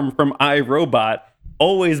swarm from iRobot,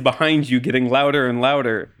 always behind you, getting louder and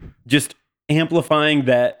louder, just amplifying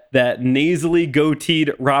that nasally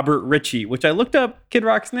goateed Robert Ritchie, which I looked up Kid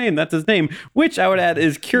Rock's name. That's his name, which I would add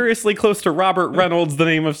is curiously close to Robert Reynolds, the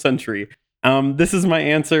name of Century. This is my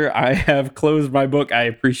answer. I have closed my book. I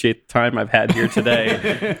appreciate the time I've had here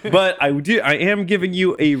today, but I am giving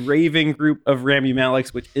you a raving group of Rami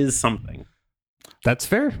Maleks, which is something. That's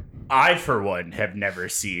fair. I, for one, have never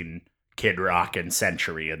seen Kid Rock and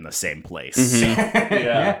Century in the same place.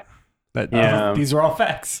 Yeah. These are all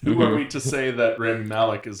facts. Who are we to say that Rami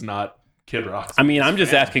Malek is not Kid Rock's? I mean, I'm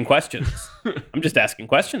just asking questions.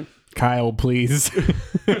 Kyle, please.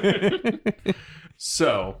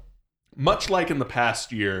 So, much like in the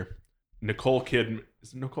past year, Nicole Kidman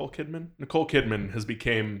has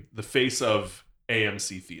become the face of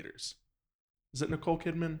AMC theaters. Is it Nicole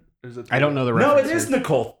Kidman? Or is it I don't know the No, reference. it is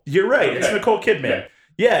Nicole. You're right. It's Okay. Nicole Kidman. Okay.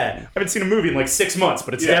 Yeah. I haven't seen a movie in like 6 months,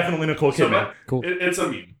 but it's definitely Nicole So Kidman. Cool. It's a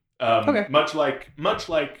meme. Okay. Much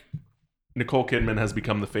like Nicole Kidman has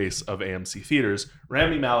become the face of AMC theaters,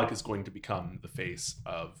 Rami Malek is going to become the face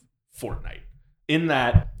of Fortnite. In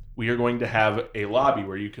that, we are going to have a lobby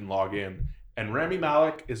where you can log in, and Rami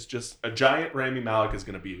Malek is just a giant. Rami Malek is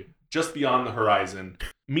going to be just beyond the horizon,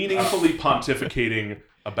 meaningfully pontificating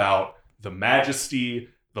about the majesty,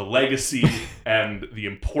 the legacy, and the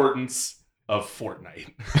importance of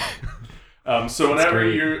Fortnite. So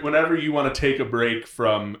whenever you want to take a break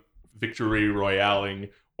from victory royaling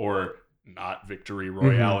or not victory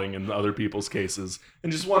royaling in other people's cases,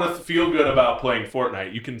 and just want to feel good about playing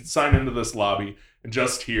Fortnite, you can sign into this lobby and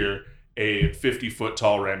just hear a 50-foot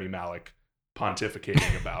tall Rami Malek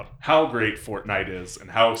pontificating about how great Fortnite is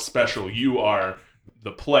and how special you are,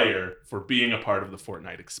 the player, for being a part of the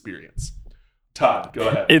Fortnite experience. Todd, go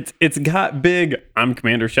ahead. It's got big, I'm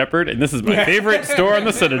Commander Shepard, and this is my favorite store on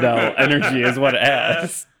the Citadel. Energy is what it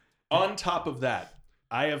has. On top of that,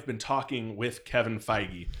 I have been talking with Kevin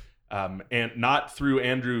Feige, and not through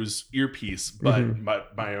Andrew's earpiece, but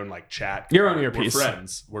my own like chat. Your own earpiece.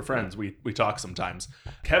 We're friends. We talk sometimes.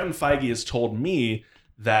 Kevin Feige has told me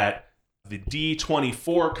that the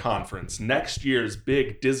D24 conference, next year's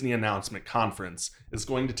big Disney announcement conference, is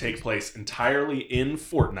going to take place entirely in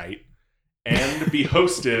Fortnite and be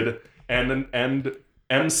hosted and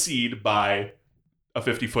emceed by a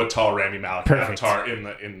 50-foot tall Rami Malek Perfect. avatar in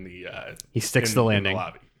the He sticks the landing.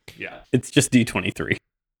 lobby. Yeah. It's just D23.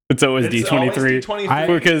 It's always D23. D23.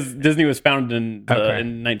 Because Disney was founded in Okay.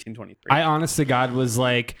 in 1923. I honest to God was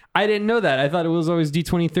like, I didn't know that. I thought it was always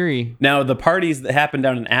D23. Now, the parties that happen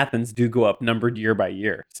down in Athens do go up numbered year by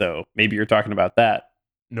year. So maybe you're talking about that.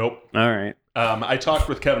 Nope. All right. I talked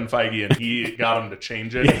with Kevin Feige and he got him to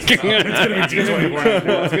change it. It's gonna be D24.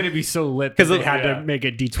 No, it's gonna be so lit because they had yeah. to make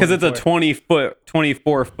it D24. Because it's a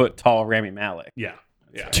 24-foot tall Rami Malek. Yeah.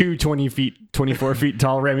 Yeah. two 24 feet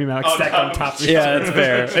tall Rami Malek On stacked top on of top of each each Yeah, other.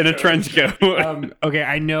 that's fair. In a trench coat. Okay,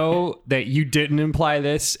 I know that you didn't imply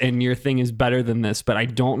this and your thing is better than this, but I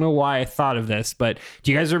don't know why I thought of this. But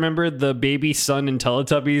do you guys remember the baby son in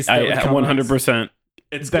Teletubbies? that would come on? 100%.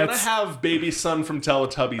 It's gonna That's- have baby son from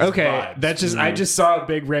Teletubbies Okay, vibes. that's just I just saw a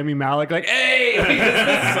big Rami Malek like, hey,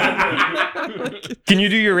 Can you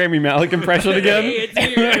do your Rami Malek impression again? Hey, it's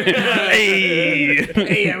here. Hey.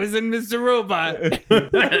 hey, I was in Mr. Robot.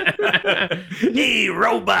 Hey,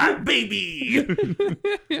 robot baby.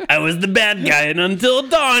 I was the bad guy, and until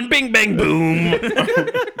dawn, bing, bang, boom.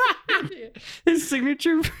 His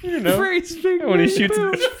signature phrase. Big When he bang, shoots,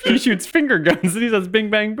 boom. he shoots finger guns, and he says bing,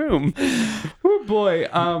 bang, boom. Oh boy.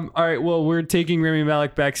 All right. Well, we're taking Rami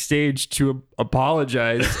Malek backstage to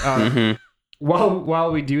apologize.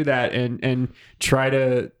 While we do that and try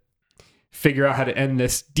to figure out how to end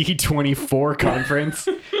this D24 conference,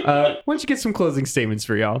 why don't you get some closing statements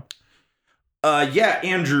for y'all? Yeah,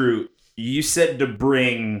 Andrew, you said to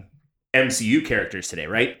bring MCU characters today,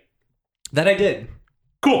 right? That I did.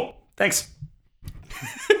 Cool. Thanks.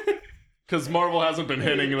 Because Marvel hasn't been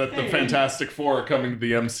hinting that the Fantastic Four are coming to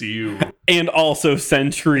the MCU. And also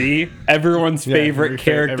Sentry, everyone's favorite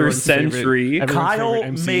character, everyone's Sentry. everyone's Kyle,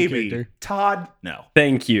 favorite MCU maybe. character. Todd, no.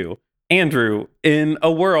 Thank you. Andrew, in a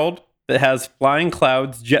world that has flying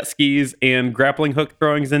clouds, jet skis, and grappling hook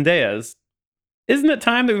throwing Zendayas, isn't it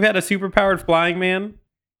time that we've had a superpowered flying man?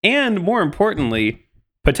 And more importantly,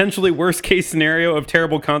 potentially worst case scenario of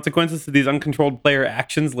terrible consequences to these uncontrolled player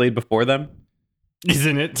actions laid before them?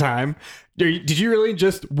 Isn't it time? Did you really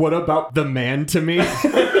just what about the man to me?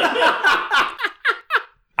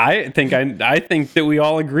 I think that we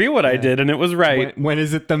all agree what I did, and it was right. when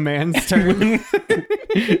is it the man's turn?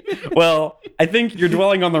 Well, I think you're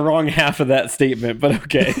dwelling on the wrong half of that statement, but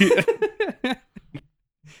okay.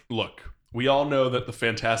 Look, we all know that the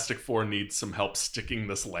Fantastic Four needs some help sticking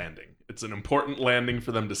this landing. It's an important landing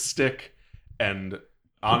for them to stick, and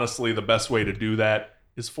honestly, the best way to do that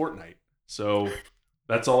is Fortnite. So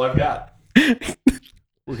that's all I've got.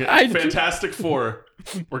 Fantastic Four,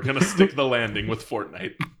 we're gonna stick the landing with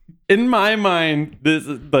Fortnite. In my mind, this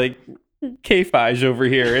is like K-Fige over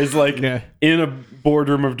here is like in a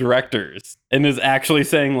boardroom of directors and is actually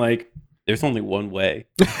saying like, there's only one way.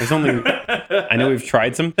 I know we've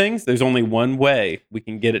tried some things. There's only one way we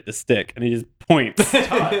can get it to stick. And he just points.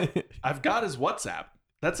 Todd, I've got his WhatsApp.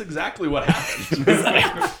 That's exactly what happened.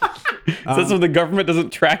 So that's when the government doesn't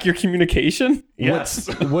track your communication? Yes.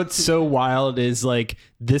 What's so wild is like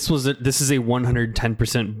this is a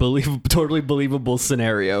 110% totally believable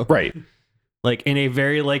scenario. Right. Like in a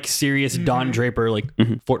very like serious Don Draper like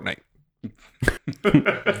Fortnite.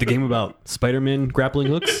 The game about Spider-Man grappling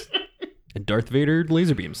hooks and Darth Vader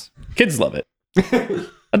laser beams. Kids love it.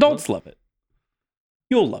 Adults love it.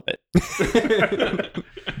 You'll love it.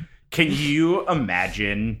 Can you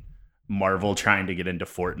imagine Marvel trying to get into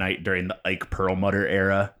Fortnite during the Ike Perlmutter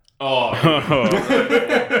era? Oh,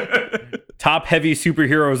 Top heavy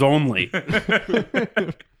superheroes only.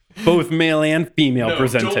 Both male and female no,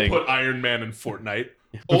 presenting. don't put Iron Man in Fortnite.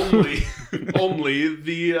 Only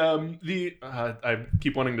the I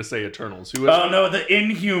keep wanting to say Eternals. Who? Oh no, the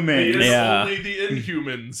Inhumans. It is Yeah. only the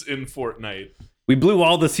Inhumans in Fortnite. We blew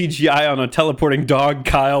all the CGI on a teleporting dog,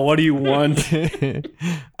 Kyle. What do you want?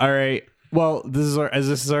 All right. Well, this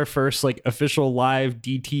is our first like official live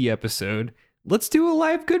DT episode. Let's do a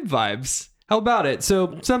live good vibes. How about it?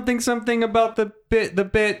 So something about the bit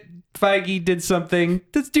Feige did something.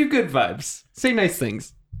 Let's do good vibes. Say nice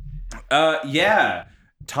things. Yeah.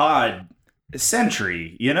 Todd,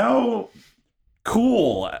 Sentry,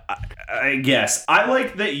 cool, I guess. I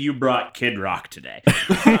like that you brought Kid Rock today.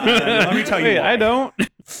 Let me tell you Wait, why. I don't.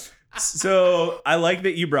 So I like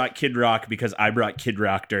that you brought Kid Rock because I brought Kid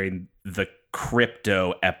Rock during the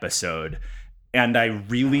crypto episode. And I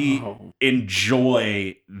really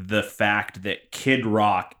enjoy the fact that Kid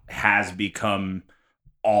Rock has become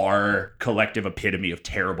our collective epitome of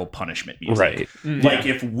terrible punishment music. Right. Like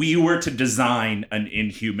if we were to design an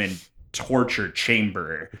Inhuman torture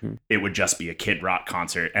chamber, it would just be a Kid Rock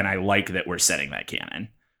concert. And I like that we're setting that canon.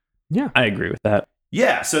 Yeah. I agree with that.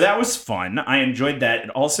 Yeah, so that was fun. I enjoyed that. It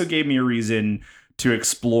also gave me a reason to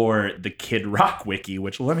explore the Kid Rock wiki,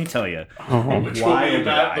 which let me tell you, Which will be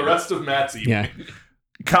the rest of Matt's evening. Yeah.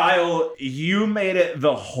 Kyle, you made it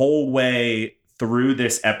the whole way through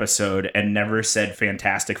this episode and never said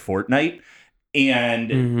Fantastic Fortnite.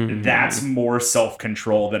 And that's more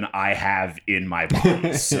self-control than I have in my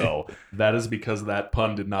body. So That is because that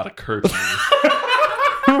pun did not occur to me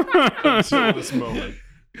until this moment.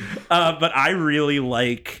 but I really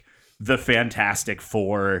like the Fantastic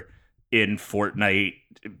Four in Fortnite,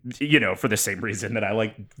 for the same reason that I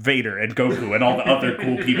like Vader and Goku and all the other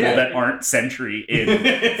cool people that aren't Sentry in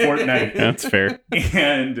Fortnite. That's fair.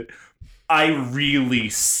 And I really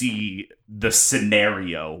see the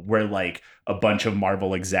scenario where like a bunch of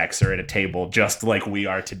Marvel execs are at a table just like we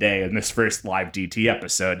are today in this first live DT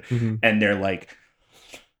episode. And they're like,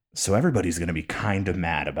 so everybody's going to be kind of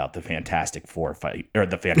mad about the Fantastic Four fight or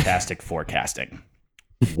the Fantastic Forecasting.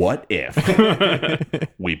 What if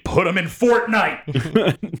we put them in Fortnite?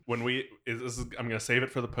 I'm going to save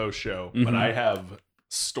it for the post show, but I have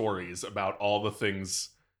stories about all the things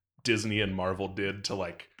Disney and Marvel did to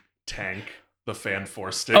like tank the Fan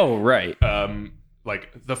Four stick. Oh, right.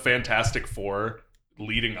 Like the Fantastic Four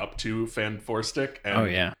leading up to Fan Four stick.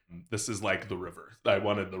 And this is like the reverse. I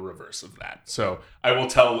wanted the reverse of that. So I will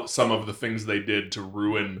tell some of the things they did to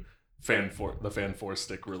ruin the Fan Four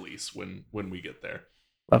stick release when we get there.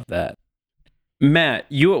 Love that. Matt,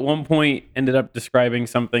 you at one point ended up describing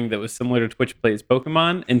something that was similar to Twitch Plays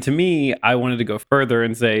Pokemon. And to me, I wanted to go further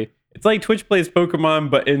and say, it's like Twitch Plays Pokemon,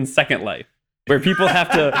 but in Second Life. where people have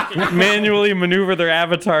to manually maneuver their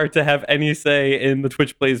avatar to have any say in the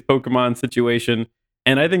Twitch Plays Pokemon situation.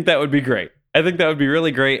 And I think that would be great. I think that would be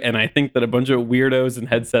really great. And I think that a bunch of weirdos in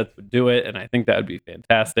headsets would do it. And I think that would be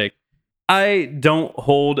fantastic. I don't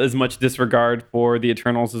hold as much disregard for the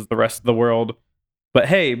Eternals as the rest of the world. But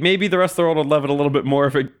hey, maybe the rest of the world would love it a little bit more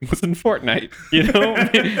if it was in Fortnite, you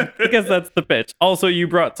know? Because that's the pitch. Also, you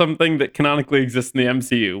brought something that canonically exists in the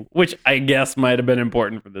MCU, which I guess might have been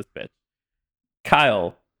important for this pitch.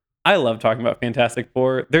 Kyle, I love talking about Fantastic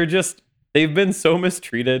Four. They've been so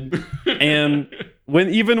mistreated. And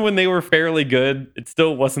even when they were fairly good, it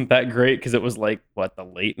still wasn't that great because it was like, what, the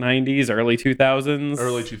late 90s, early 2000s?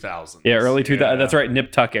 Early 2000s. Yeah, early 2000s. Yeah. That's right,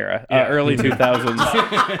 Nip Tuck era. Yeah. Early 2000s.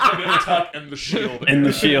 Nip Tuck and the Shield. And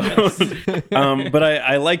the Shield. But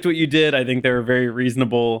I liked what you did. I think they were very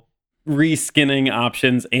reasonable reskinning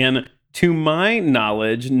options. And to my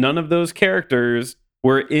knowledge, none of those characters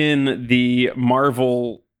were in the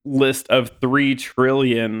Marvel list of 3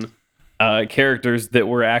 trillion characters that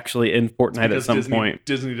were actually in Fortnite at some point.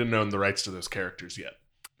 Disney didn't own the rights to those characters yet.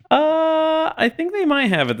 I think they might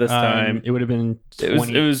have at this time. It would have been 20. It would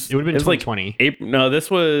have been 2020. Like April. No,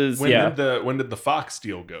 this was when did the Fox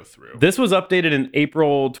deal go through? This was updated in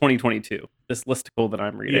April 2022. This listicle that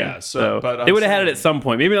I'm reading. Yeah, but they would have had it at some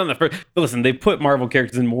point. Maybe not on the first. But listen, they put Marvel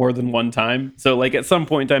characters in more than one time. So like at some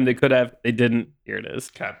point in time they could have. They didn't. Here it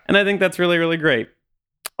is. Okay. And I think that's really, really great.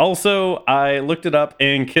 Also, I looked it up,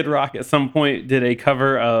 and Kid Rock at some point did a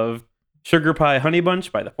cover of Sugar Pie Honey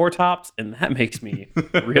Bunch by the Four Tops, and that makes me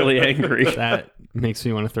really angry. That makes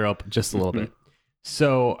me want to throw up just a little bit.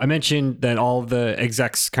 So I mentioned that all of the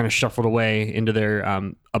execs kind of shuffled away into their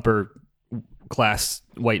upper class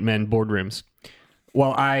white men boardrooms.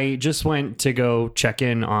 Well, I just went to go check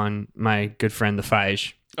in on my good friend, the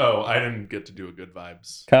Fige. Oh, I didn't get to do a good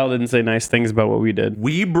vibes. Kyle didn't say nice things about what we did.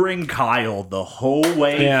 We bring Kyle the whole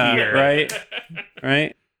way here. Right?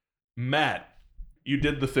 Right? Matt, you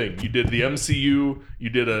did the thing. You did the MCU. You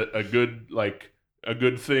did a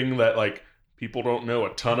good thing that like people don't know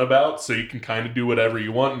a ton about, so you can kind of do whatever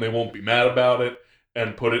you want and they won't be mad about it,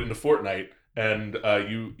 and put it into Fortnite. And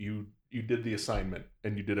you did the assignment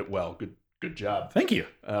and you did it well. Good job. Thank you.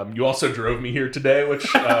 You also drove me here today, which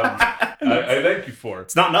I thank you for.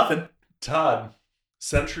 It's not nothing. Todd,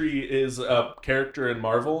 Sentry is a character in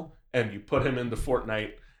Marvel, and you put him into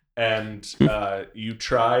Fortnite, and you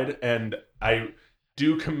tried, and I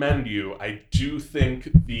do commend you. I do think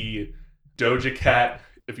the Doja Cat,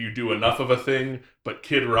 if you do enough of a thing, but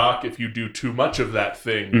Kid Rock, if you do too much of that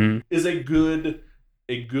thing, is a good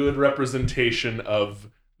representation of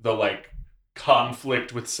the like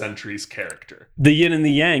conflict with Sentry's character. The yin and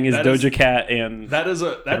the yang is Doja Cat and that is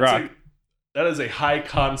Rock. That is a high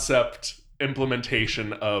concept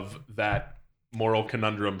implementation of that moral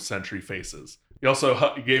conundrum Sentry faces. You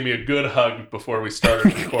also gave me a good hug before we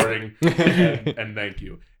started recording, and thank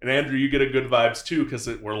you. And Andrew, you get a good vibes too because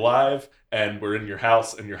we're live and we're in your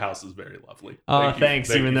house, and your house is very lovely. Oh,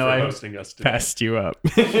 thanks. Even though I hosting us today. passed you up.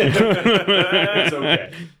 It's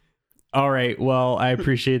okay. All right. Well, I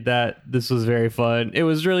appreciate that. This was very fun. It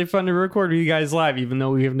was really fun to record with you guys live, even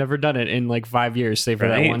though we have never done it in like 5 years, save for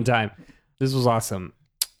that one time. This was awesome.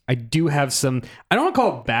 I do have some, I don't want to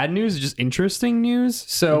call it bad news, just interesting news.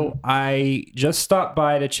 So I just stopped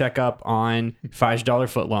by to check up on $5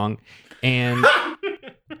 Footlong, and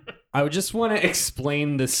I would just want to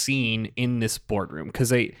explain the scene in this boardroom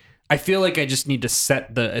because I feel like I just need to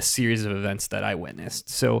set a series of events that I witnessed.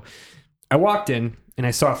 So I walked in and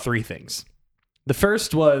I saw 3 things. The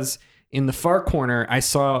first was in the far corner, I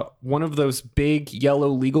saw one of those big yellow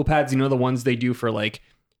legal pads, you know, the ones they do for like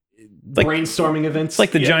brainstorming events. It's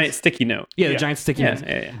like the giant sticky note. Yeah, the giant sticky note.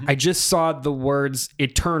 Yeah. I just saw the words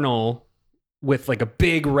Eternal with like a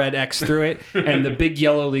big red X through it and the big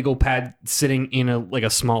yellow legal pad sitting in a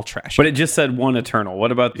small trash. But it just said one Eternal.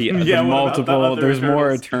 What about the multiple? There's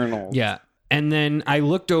more Eternals. Yeah. And then I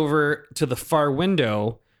looked over to the far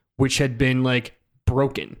window, which had been like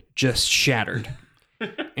broken, just shattered.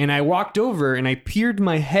 And I walked over and I peered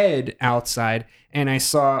my head outside and I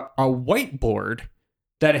saw a whiteboard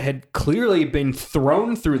that had clearly been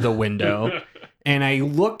thrown through the window. And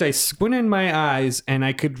I squinted my eyes and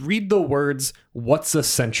I could read the words, "What's a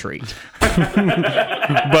century?"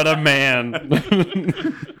 But a man.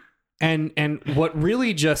 And what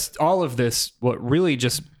really just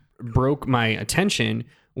broke my attention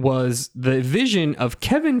was the vision of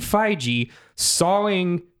Kevin Feige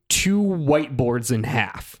sawing 2 whiteboards in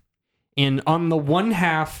half. And on the one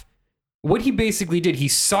half, what he basically did, he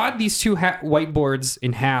sawed these 2 whiteboards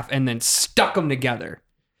in half and then stuck them together.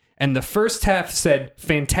 And the first half said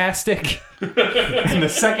fantastic, and the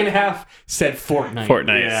second half said Fortnite.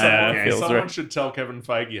 Fortnite. Yeah, okay. Feels Someone right. should tell Kevin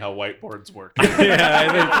Feige how whiteboards work.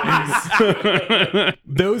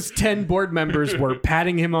 Those 10 board members were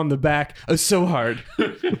patting him on the back so hard.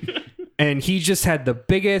 And he just had the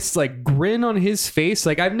biggest like grin on his face.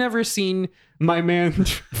 Like I've never seen my man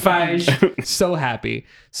Feige so happy.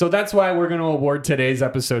 So that's why we're going to award today's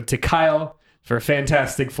episode to Kyle for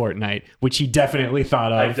Fantastic Fortnite, which he definitely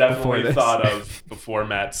thought of. I before definitely this. thought of before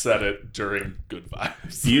Matt said it during Good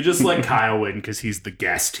Vibes. You just let Kyle win because he's the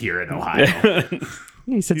guest here in Ohio.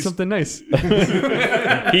 He said something nice.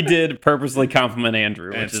 He did purposely compliment Andrew,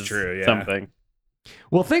 which That's is true, yeah. something.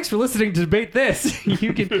 Well, thanks for listening to Debate This.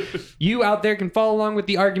 You out there can follow along with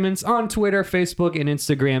the arguments on Twitter, Facebook, and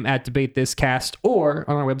Instagram at Debate This Cast, or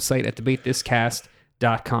on our website at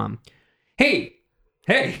debatethiscast.com.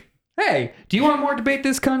 Hey, do you want more Debate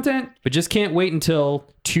This content, but just can't wait until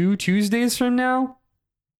 2 Tuesdays from now?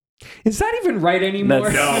 Is that even right anymore?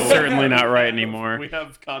 That's certainly not right anymore. We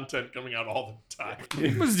have content coming out all the time.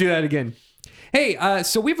 Let's do that again. Hey,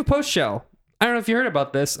 so we have a post show. I don't know if you heard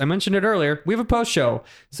about this. I mentioned it earlier. We have a post show.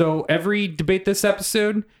 So every Debate This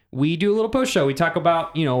episode, we do a little post show. We talk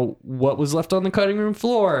about, what was left on the cutting room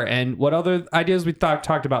floor and what other ideas we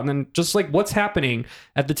talked about. And then just like what's happening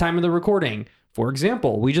at the time of the recording. For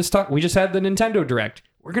example, we just had the Nintendo Direct.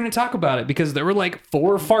 We're going to talk about it because there were like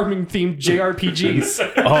 4 farming themed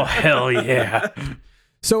JRPGs. Oh, hell yeah.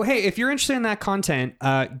 So, hey, if you're interested in that content,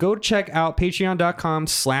 go check out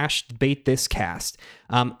patreon.com/debatethiscast.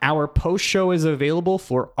 Our post show is available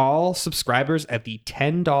for all subscribers at the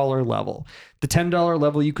 $10 level. The $10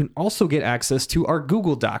 level, you can also get access to our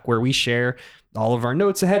Google Doc, where we share all of our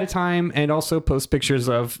notes ahead of time and also post pictures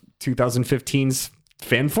of 2015's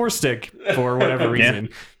Fan 4 Stick for whatever reason.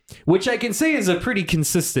 Which I can say is a pretty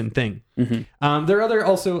consistent thing. Mm-hmm. There are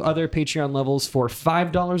also other Patreon levels. For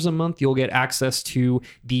 $5 a month, you'll get access to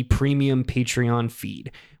the premium Patreon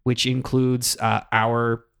feed, which includes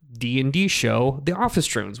our D&D show, The Office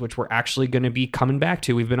Drones, which we're actually going to be coming back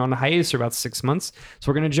to. We've been on a hiatus for about 6 months, so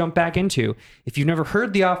we're going to jump back into. If you've never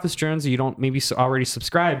heard The Office Drones, or you don't maybe already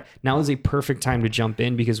subscribe, now is a perfect time to jump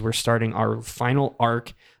in because we're starting our final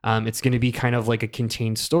arc. It's going to be kind of like a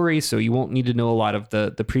contained story, so you won't need to know a lot of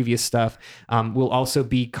the previous stuff. We'll also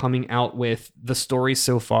be coming out with the story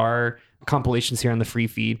so far, compilations here on the free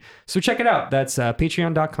feed. So check it out. That's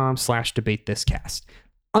patreon.com/debatethiscast.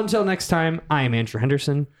 Until next time, I am Andrew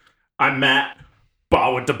Henderson. I'm Matt.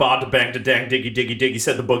 Ba with the ba da bang da dang diggy diggy diggy.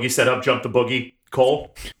 Said the boogie, set up, jump the boogie.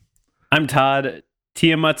 Cole. I'm Todd.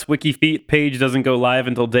 Tiamat's wiki feet page doesn't go live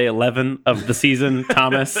until day 11 of the season.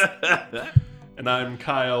 Thomas. And I'm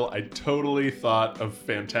Kyle. I totally thought of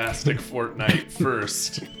Fantastic Fortnite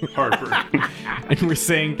first. Harper. And we're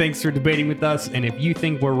saying thanks for debating with us. And if you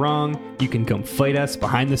think we're wrong, you can come fight us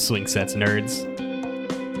behind the swing sets, nerds.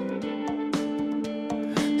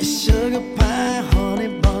 Sugar